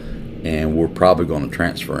him, and we're probably going to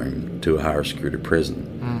transfer him to a higher security prison."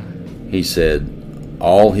 He said,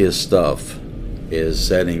 "All his stuff is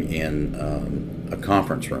sitting in a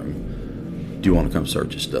conference room. Do you want to come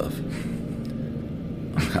search his stuff?"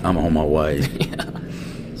 I'm on my way. Yeah.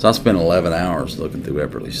 So I spent 11 hours looking through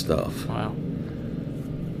Epperly's stuff. Wow.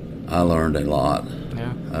 I learned a lot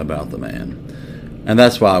about the man. And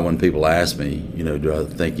that's why when people ask me, do I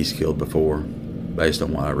think he's killed before? Based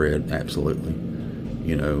on what I read, absolutely.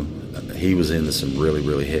 He was into some really,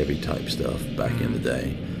 really heavy type stuff back in the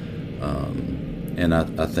day. And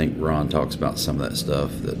I think Ron talks about some of that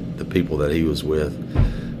stuff, that the people that he was with,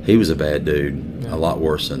 he was a bad dude, a lot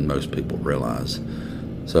worse than most people realize.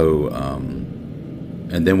 So,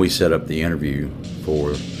 and then we set up the interview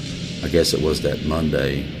for, I guess it was that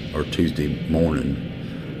Monday or Tuesday morning.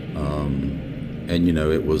 And,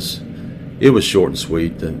 it was short and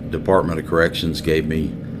sweet. The Department of Corrections gave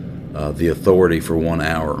me the authority for 1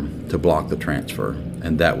 hour to block the transfer.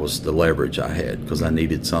 And that was the leverage I had because I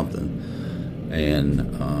needed something. And,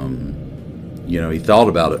 he thought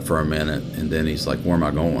about it for a minute, and then he's like, "Where am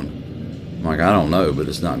I going?" I'm like, "I don't know, but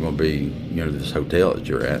it's not going to be, this hotel that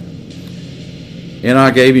you're at." And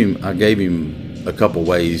I gave him a couple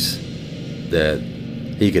ways that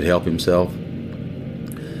he could help himself.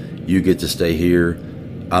 "You get to stay here.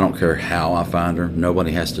 I don't care how I find her.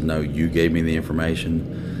 Nobody has to know you gave me the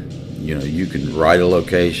information. You can write a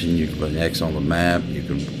location. You can put an X on the map. You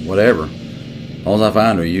can whatever. As long as I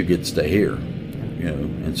find her, you get to stay here,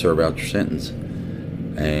 and serve out your sentence."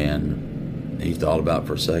 And he thought about it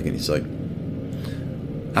for a second. He's like,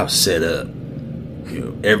 "I was set up.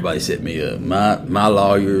 Everybody set me up. My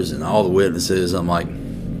lawyers and all the witnesses." I'm like,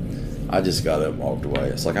 I just got up and walked away.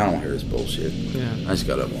 It's like, I don't hear this bullshit. Yeah. I just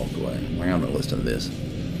got up and walked away. Like, I'm not listening to this.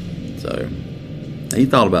 So, he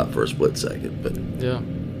thought about it for a split second, but Yeah.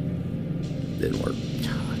 didn't work.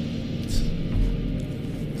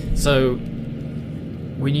 So,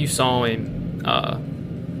 when you saw him,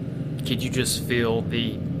 could you just feel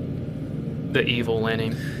the evil in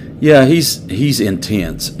him? Yeah, he's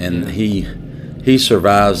intense, and Yeah. he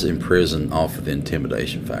survives in prison off of the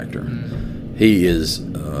intimidation factor. He is,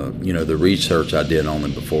 the research I did on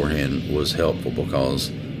him beforehand was helpful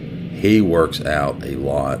because he works out a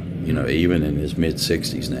lot. Even in his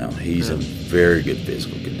mid-60s now, he's in very good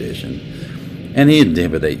physical condition, and he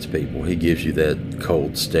intimidates people. He gives you that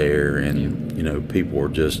cold stare, and people are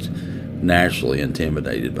just naturally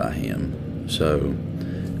intimidated by him. So,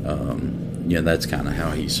 that's kind of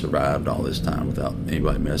how he survived all this time without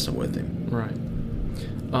anybody messing with him. Right.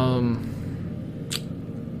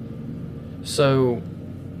 So,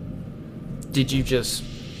 did you just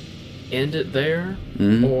end it there,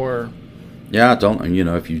 or? Yeah, I don't.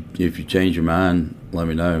 If you change your mind, let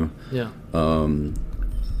me know. Yeah.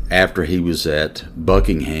 After he was at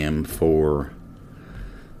Buckingham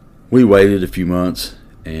we waited a few months,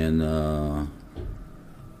 and the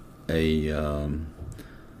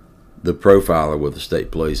profiler with the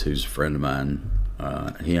state police, who's a friend of mine,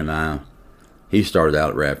 he started out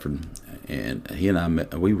at Radford, and he and I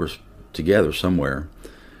met. We were together somewhere,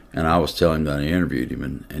 and I was telling him that I interviewed him,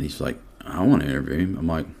 and he's like, I want to interview him. I'm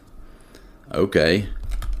like, okay.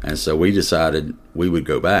 And so we decided we would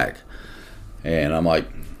go back, and I'm like,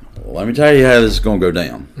 well, let me tell you how this is going to go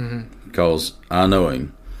down, because I know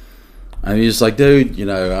him. And he's just like, dude,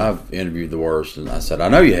 I've interviewed the worst. And I said, I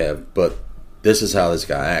know you have, but this is how this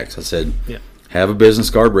guy acts. I said, have a business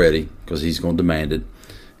card ready, because he's going to demand it.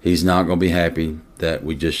 He's not going to be happy that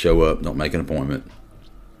we just show up, don't make an appointment.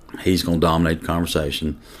 He's going to dominate the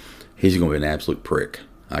conversation. He's going to be an absolute prick,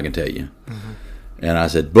 I can tell you. And I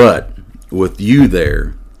said, but with you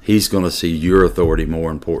there, he's going to see your authority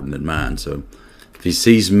more important than mine. So if he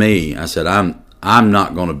sees me, I said, I'm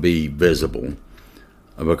not going to be visible,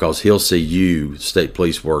 because he'll see you, state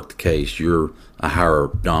police, work the case. You're a higher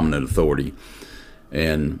dominant authority.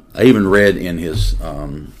 And I even read in his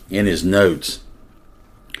notes,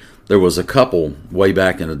 there was a couple way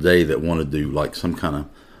back in the day that wanted to do like some kind of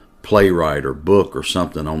playwright or book or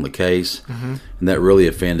something on the case, and that really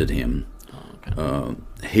offended him.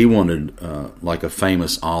 He wanted like a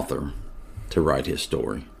famous author to write his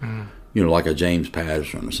story, like a James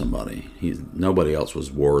Patterson or somebody. Nobody else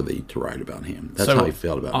was worthy to write about him. That's how he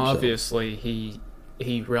felt about himself. Obviously,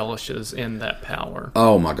 he relishes in that power.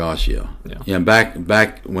 Oh my gosh, yeah. And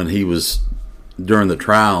back when he was during the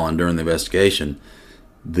trial and during the investigation,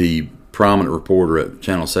 the prominent reporter at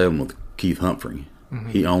Channel 7 with Keith Humphrey,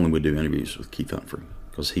 he only would do interviews with Keith Humphrey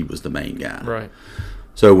because he was the main guy. Right.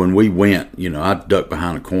 So when we went, I ducked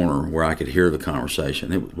behind a corner where I could hear the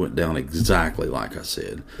conversation. It went down exactly like I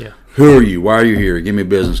said. Yeah. Who are you? Why are you here? Give me a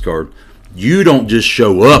business card. You don't just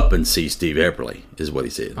show up and see Steve Epperly, is what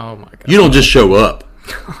he said. Oh, my God. You don't just show up.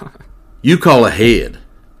 You call ahead.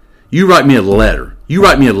 You write me a letter. You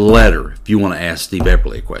write me a letter if you want to ask Steve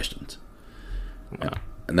Epperly questions. Wow.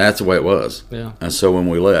 And that's the way it was. Yeah. And so when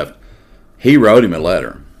we left, he wrote him a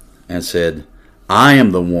letter and said, I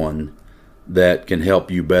am the one that can help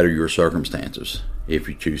you better your circumstances if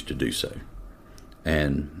you choose to do so.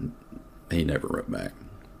 And he never wrote back.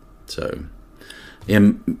 So,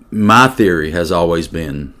 my theory has always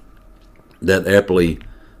been that Epperly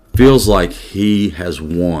feels like he has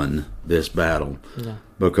won this battle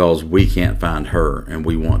because we can't find her and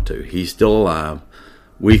we want to. He's still alive.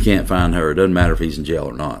 We can't find her. It doesn't matter if he's in jail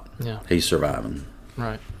or not. Yeah. He's surviving.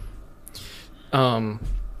 Right. Well,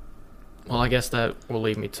 I guess that will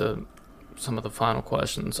lead me to some of the final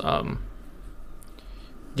questions.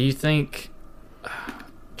 Do you think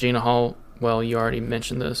Gina Hall, well, you already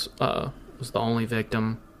mentioned this, was the only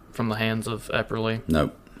victim from the hands of Epperly?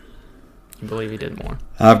 Nope. You believe he did more?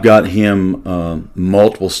 I've got him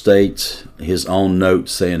multiple states, his own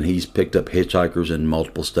notes saying he's picked up hitchhikers in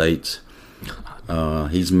multiple states.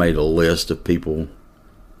 He's made a list of people.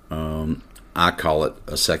 I call it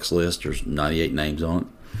a sex list. There's 98 names on it.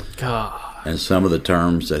 God. And some of the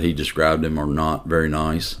terms that he described him are not very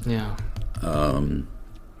nice. Yeah.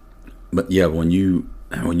 But yeah, when you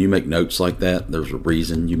make notes like that, there's a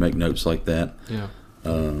reason you make notes like that. Yeah.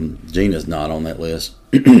 Gina's not on that list,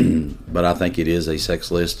 but I think it is a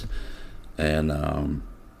sex list, and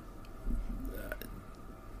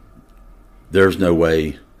there's no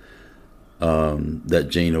way that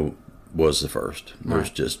Gina was the first. There's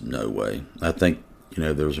just no way. I think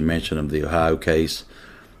there was a mention of the Ohio case.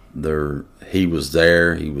 He was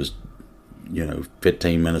there. He was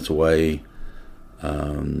 15 minutes away.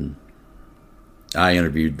 I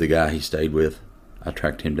interviewed the guy he stayed with. I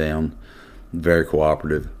tracked him down. Very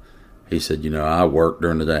cooperative. He said, I worked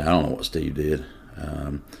during the day. I don't know what Steve did.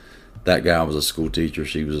 That guy was a school teacher.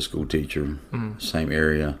 She was a school teacher. Same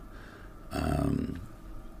area.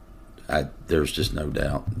 There's just no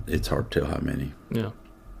doubt. It's hard to tell how many. Yeah.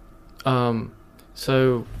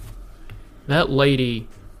 So that lady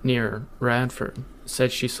near Radford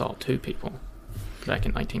said she saw 2 people back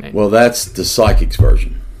in 1980. Well, that's the psychic's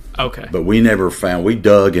version. Okay. But we never found. We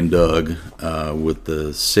dug and dug with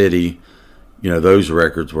the city. Those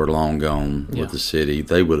records were long gone with the city.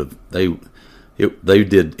 They would have they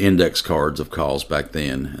did index cards of calls back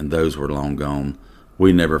then, and those were long gone.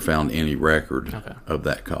 We never found any record of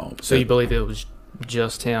that call. So you believe it was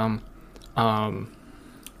just him?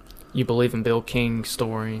 You believe in Bill King's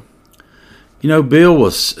story? Bill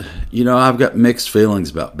was. I've got mixed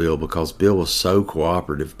feelings about Bill because Bill was so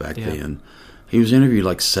cooperative back then. He was interviewed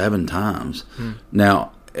like 7 times.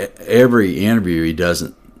 Now, every interview he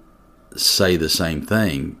doesn't say the same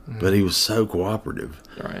thing, but he was so cooperative.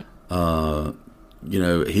 Right.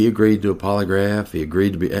 He agreed to a polygraph. He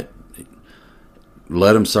agreed to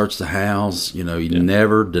let him search the house. He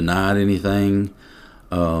never denied anything.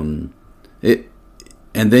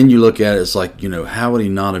 And then you look at it, it's like, how would he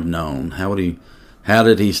not have known? How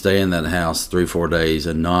did he stay in that house 3-4 days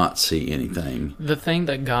and not see anything? The thing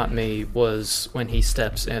that got me was when he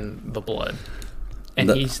steps in the blood,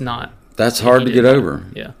 and he's not. That's hard to get over.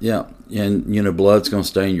 Yeah. Yeah. And, blood's going to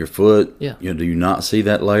stain your foot. Yeah. Do you not see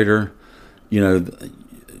that later?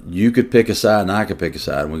 You could pick a side and I could pick a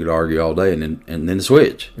side and we could argue all day and then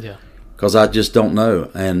switch. Yeah. Because I just don't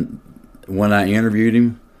know. And when I interviewed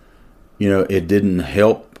him, it didn't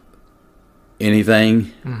help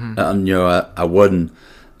anything. I wasn't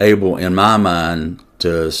able in my mind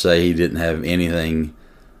to say he didn't have anything,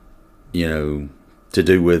 to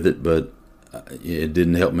do with it, but it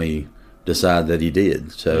didn't help me decide that he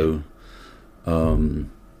did. So,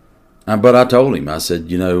 but I told him, I said,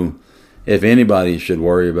 if anybody should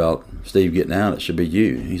worry about Steve getting out, it should be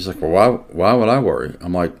you. He's like, well, why would I worry?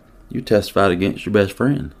 I'm like, you testified against your best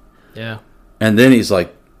friend. Yeah. And then he's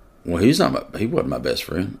like, well, he wasn't my best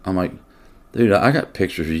friend. I'm like, dude, I got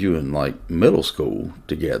pictures of you in like middle school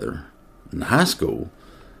together, in high school,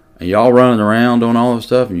 and y'all running around doing all this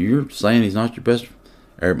stuff, and you're saying he's not your best.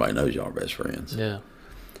 Everybody knows y'all are best friends. Yeah.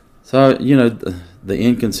 So, the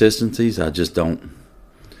inconsistencies, I just don't.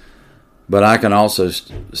 But I can also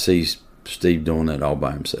see Steve doing that all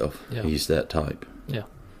by himself. Yeah. He's that type. Yeah.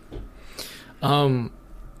 I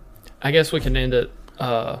guess we can end it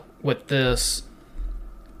with this.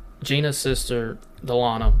 Gina's sister,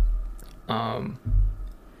 Delana,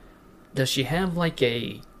 does she have like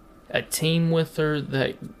a team with her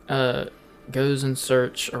that goes and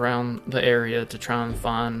search around the area to try and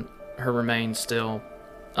find her remains still?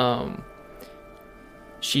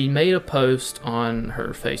 She made a post on her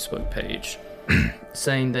Facebook page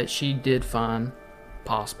saying that she did find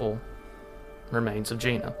possible remains of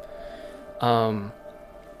Gina.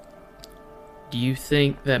 Do you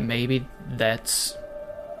think that maybe that's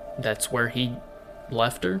where he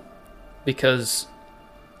left her? Because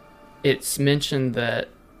it's mentioned that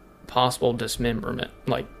possible dismemberment,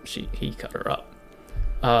 like he cut her up.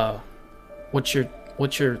 What's your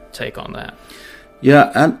take on that?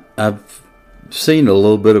 Yeah, I've seen a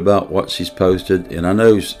little bit about what she's posted, and I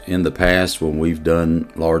know in the past when we've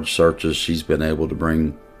done large searches, she's been able to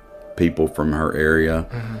bring people from her area,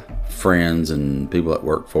 friends and people that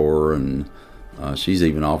work for her, and she's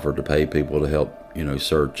even offered to pay people to help,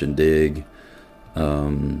 search and dig.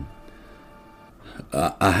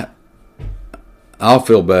 I'll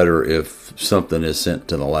feel better if something is sent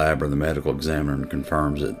to the lab or the medical examiner and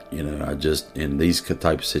confirms it. I just, in these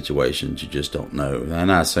type of situations, you just don't know.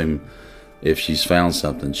 And I assume if she's found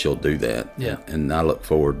something, she'll do that. Yeah. And I look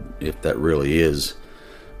forward, if that really is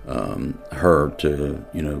her, to,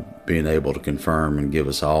 being able to confirm and give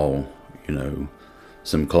us all,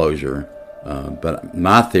 some closure. But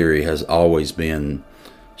my theory has always been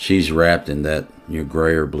she's wrapped in that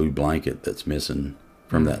gray or blue blanket that's missing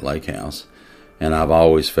from that lake house. And I've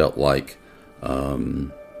always felt like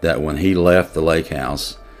that when he left the lake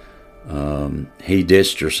house, he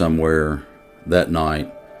ditched her somewhere that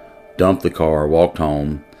night, dumped the car, walked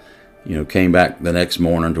home, came back the next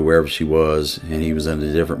morning to wherever she was, and he was in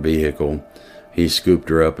a different vehicle. He scooped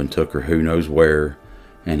her up and took her who knows where,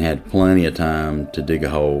 and had plenty of time to dig a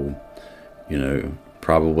hole,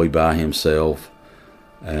 probably by himself.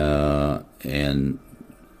 And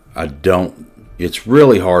it's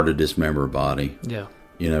really hard to dismember a body. Yeah.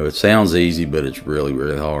 It sounds easy, but it's really,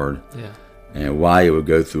 really hard. Yeah. and why he would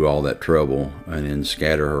go through all that trouble and then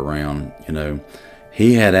scatter her around.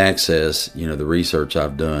 He had access, the research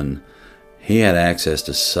I've done, he had access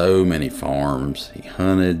to so many farms. He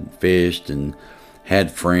hunted, fished, and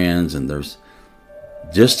had friends, and there's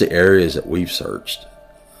just the areas that we've searched.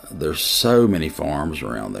 There's so many farms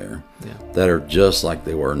around there that are just like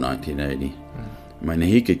they were in 1980. I mean,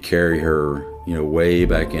 he could carry her, way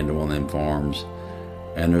back into one of them farms,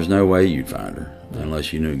 and there's no way you'd find her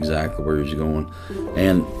unless you knew exactly where he was going.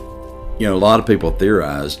 And, a lot of people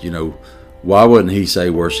theorized, why wouldn't he say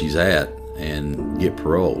where she's at and get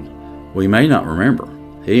paroled? Well, he may not remember.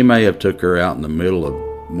 He may have took her out in the middle of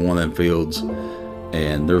one of them fields,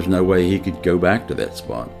 and there's no way he could go back to that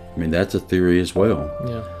spot. I mean, that's a theory as well.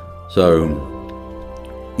 Yeah. So,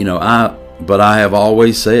 but I have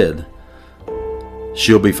always said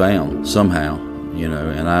she'll be found somehow,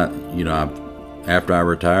 and after I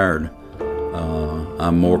retired,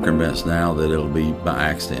 I'm more convinced now that it'll be by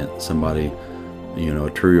accident. Somebody, a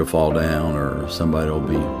tree will fall down, or somebody will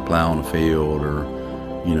be plowing a field, or,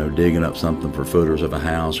 digging up something for footers of a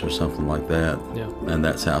house or something like that. Yeah. And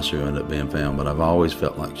that's how she'll end up being found. But I've always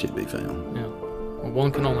felt like she'd be found. Yeah. Well,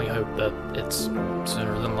 one can only hope that it's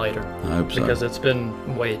sooner than later. I hope so. Because it's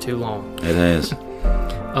been way too long. It has.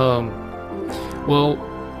 Well,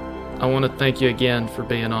 I want to thank you again for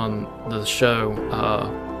being on the show.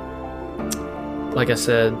 Like I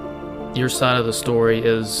said, your side of the story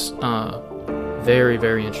is very,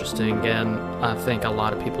 very interesting, and I think a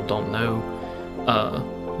lot of people don't know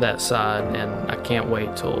that side, and I can't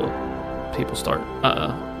wait till people start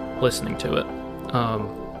listening to it.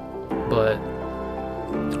 But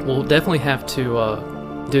we'll definitely have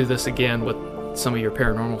to do this again with some of your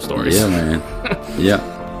paranormal stories. Yeah, man. Yeah.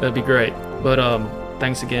 That'd be great. But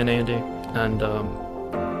thanks again, Andy, and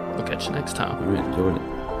we'll catch you next time. All right, enjoyed it.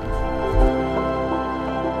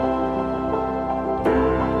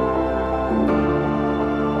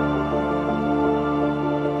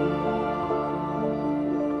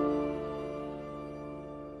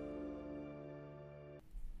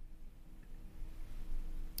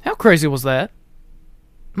 How crazy was that?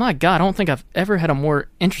 My God, I don't think I've ever had a more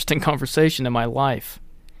interesting conversation in my life.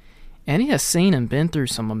 Andy has seen and been through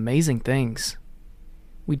some amazing things.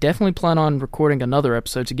 We definitely plan on recording another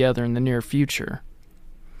episode together in the near future.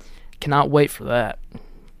 Cannot wait for that.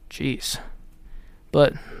 Jeez.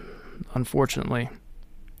 But, unfortunately,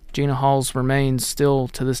 Gina Hall's remains still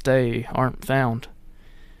to this day aren't found.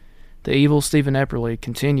 The evil Stephen Epperly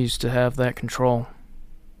continues to have that control.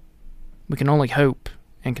 We can only hope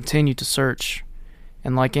and continue to search,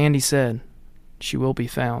 and like Andy said, she will be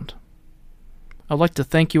found. I'd like to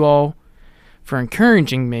thank you all for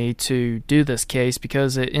encouraging me to do this case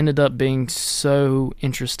because it ended up being so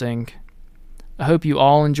interesting. I hope you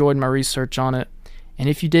all enjoyed my research on it, and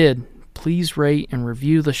if you did, please rate and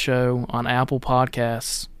review the show on Apple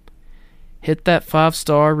Podcasts. Hit that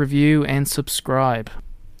 5-star review and subscribe.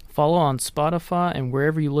 Follow on Spotify and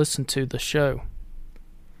wherever you listen to the show.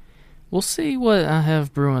 We'll see what I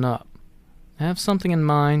have brewing up. I have something in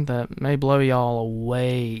mind that may blow y'all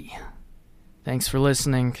away. Thanks for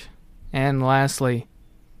listening. And lastly,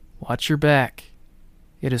 watch your back.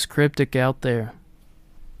 It is cryptic out there.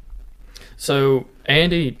 So,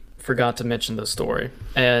 Andy forgot to mention the story,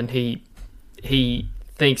 and he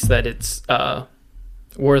thinks that it's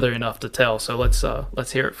worthy enough to tell. So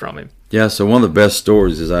let's hear it from him. Yeah, so one of the best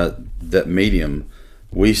stories is that medium,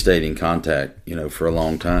 we stayed in contact, for a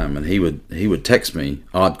long time, and he would text me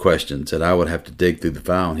odd questions that I would have to dig through the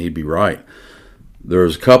file, and he'd be right.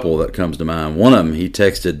 There's a couple that comes to mind. One of them he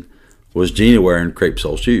texted, was Gina wearing crepe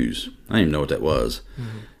sole shoes? I didn't even know what that was.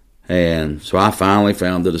 Mm-hmm. And so I finally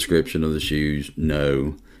found the description of the shoes.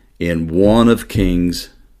 No. In one of King's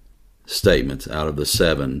statements out of the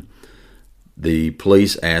 7, the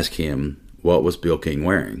police asked him, what was Bill King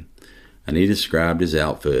wearing? And he described his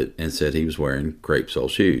outfit and said he was wearing crepe sole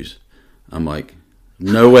shoes. I'm like,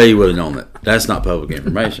 no way he would have known that. That's not public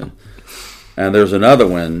information. And there's another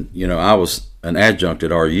one, I was an adjunct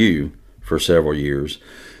at RU for several years,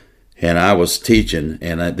 and I was teaching,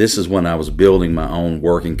 and this is when I was building my own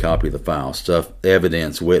working copy of the file, stuff,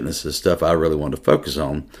 evidence, witnesses, stuff I really wanted to focus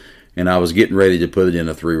on. And I was getting ready to put it in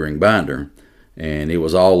a 3-ring binder, and it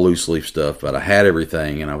was all loose leaf stuff, but I had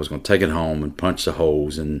everything, and I was going to take it home and punch the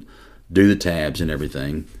holes and do the tabs and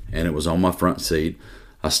everything, and it was on my front seat.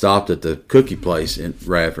 I stopped at the cookie place in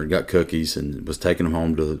Radford, got cookies, and was taking them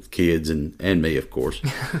home to the kids and me, of course.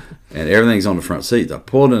 And everything's on the front seat. I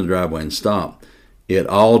pulled in the driveway and stopped. It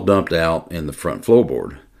all dumped out in the front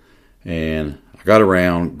floorboard. And I got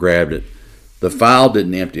around, grabbed it. The file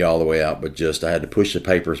didn't empty all the way out, but just I had to push the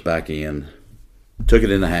papers back in, took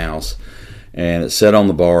it in the house. And it sat on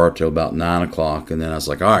the bar till about 9 o'clock. And then I was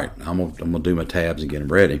like, all right, I'm gonna do my tabs and get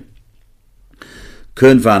them ready.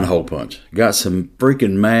 Couldn't find a hole punch. Got some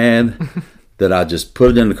freaking mad that I just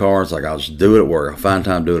put it in the car. It's like, I'll just do it at work. I'll find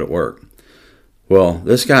time to do it at work. Well,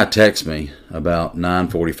 this guy texted me about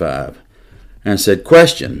 9:45 and said,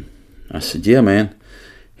 question. I said, yeah, man.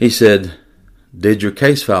 He said, did your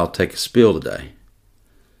case file take a spill today?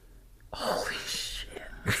 Holy shit.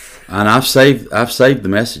 And I've saved the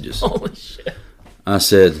messages. Holy shit. I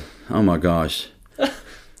said, oh my gosh.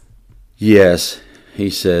 Yes. He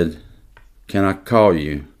said, can I call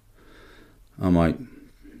you? I'm like,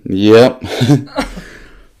 yep.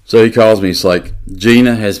 So he calls me. He's like,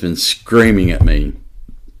 Gina has been screaming at me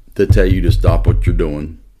to tell you to stop what you're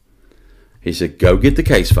doing. He said, go get the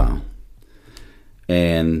case file.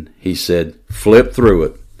 And he said, flip through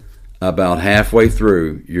it. About halfway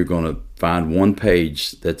through, you're going to find one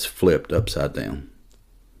page that's flipped upside down.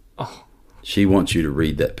 Oh. She wants you to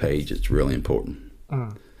read that page. It's really important.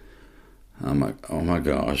 Mm. I'm like, oh my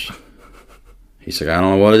gosh. He's like, I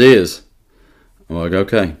don't know what it is. I'm like,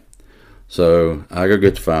 okay. So I go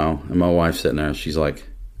get the file, and my wife's sitting there, and she's like,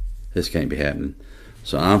 this can't be happening.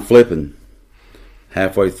 So I'm flipping.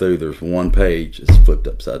 Halfway through, there's one page that's flipped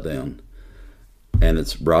upside down. And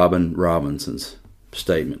it's Robin Robinson's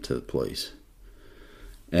statement to the police.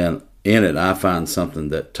 And in it, I find something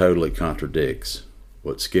that totally contradicts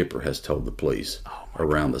what Skipper has told the police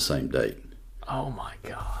around the same date. Oh, my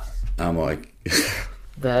God. I'm like...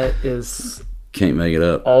 That is... Can't make it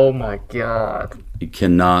up. Oh, my God. You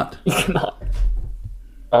cannot. You cannot.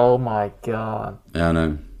 Oh, my God. I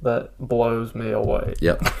know. That blows me away.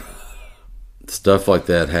 Yep. Stuff like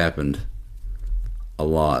that happened a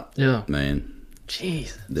lot. Yeah. Man.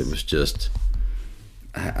 Jeez. It was just...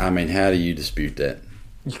 I mean, how do you dispute that?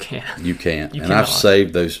 You can't. You can't. You and cannot.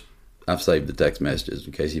 I've saved the text messages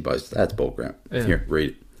in case anybody's... That's bullcrap. Yeah. Here,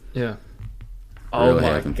 read it. Yeah. Oh, Really my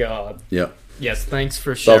happened. God. Yep. Yes, thanks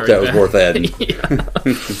for sharing Thought that was worth adding. Yeah.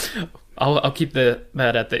 I'll keep that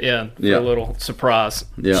at the end for Yeah. a little surprise.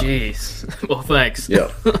 Yeah. Jeez. Well, thanks.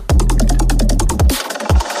 Yep.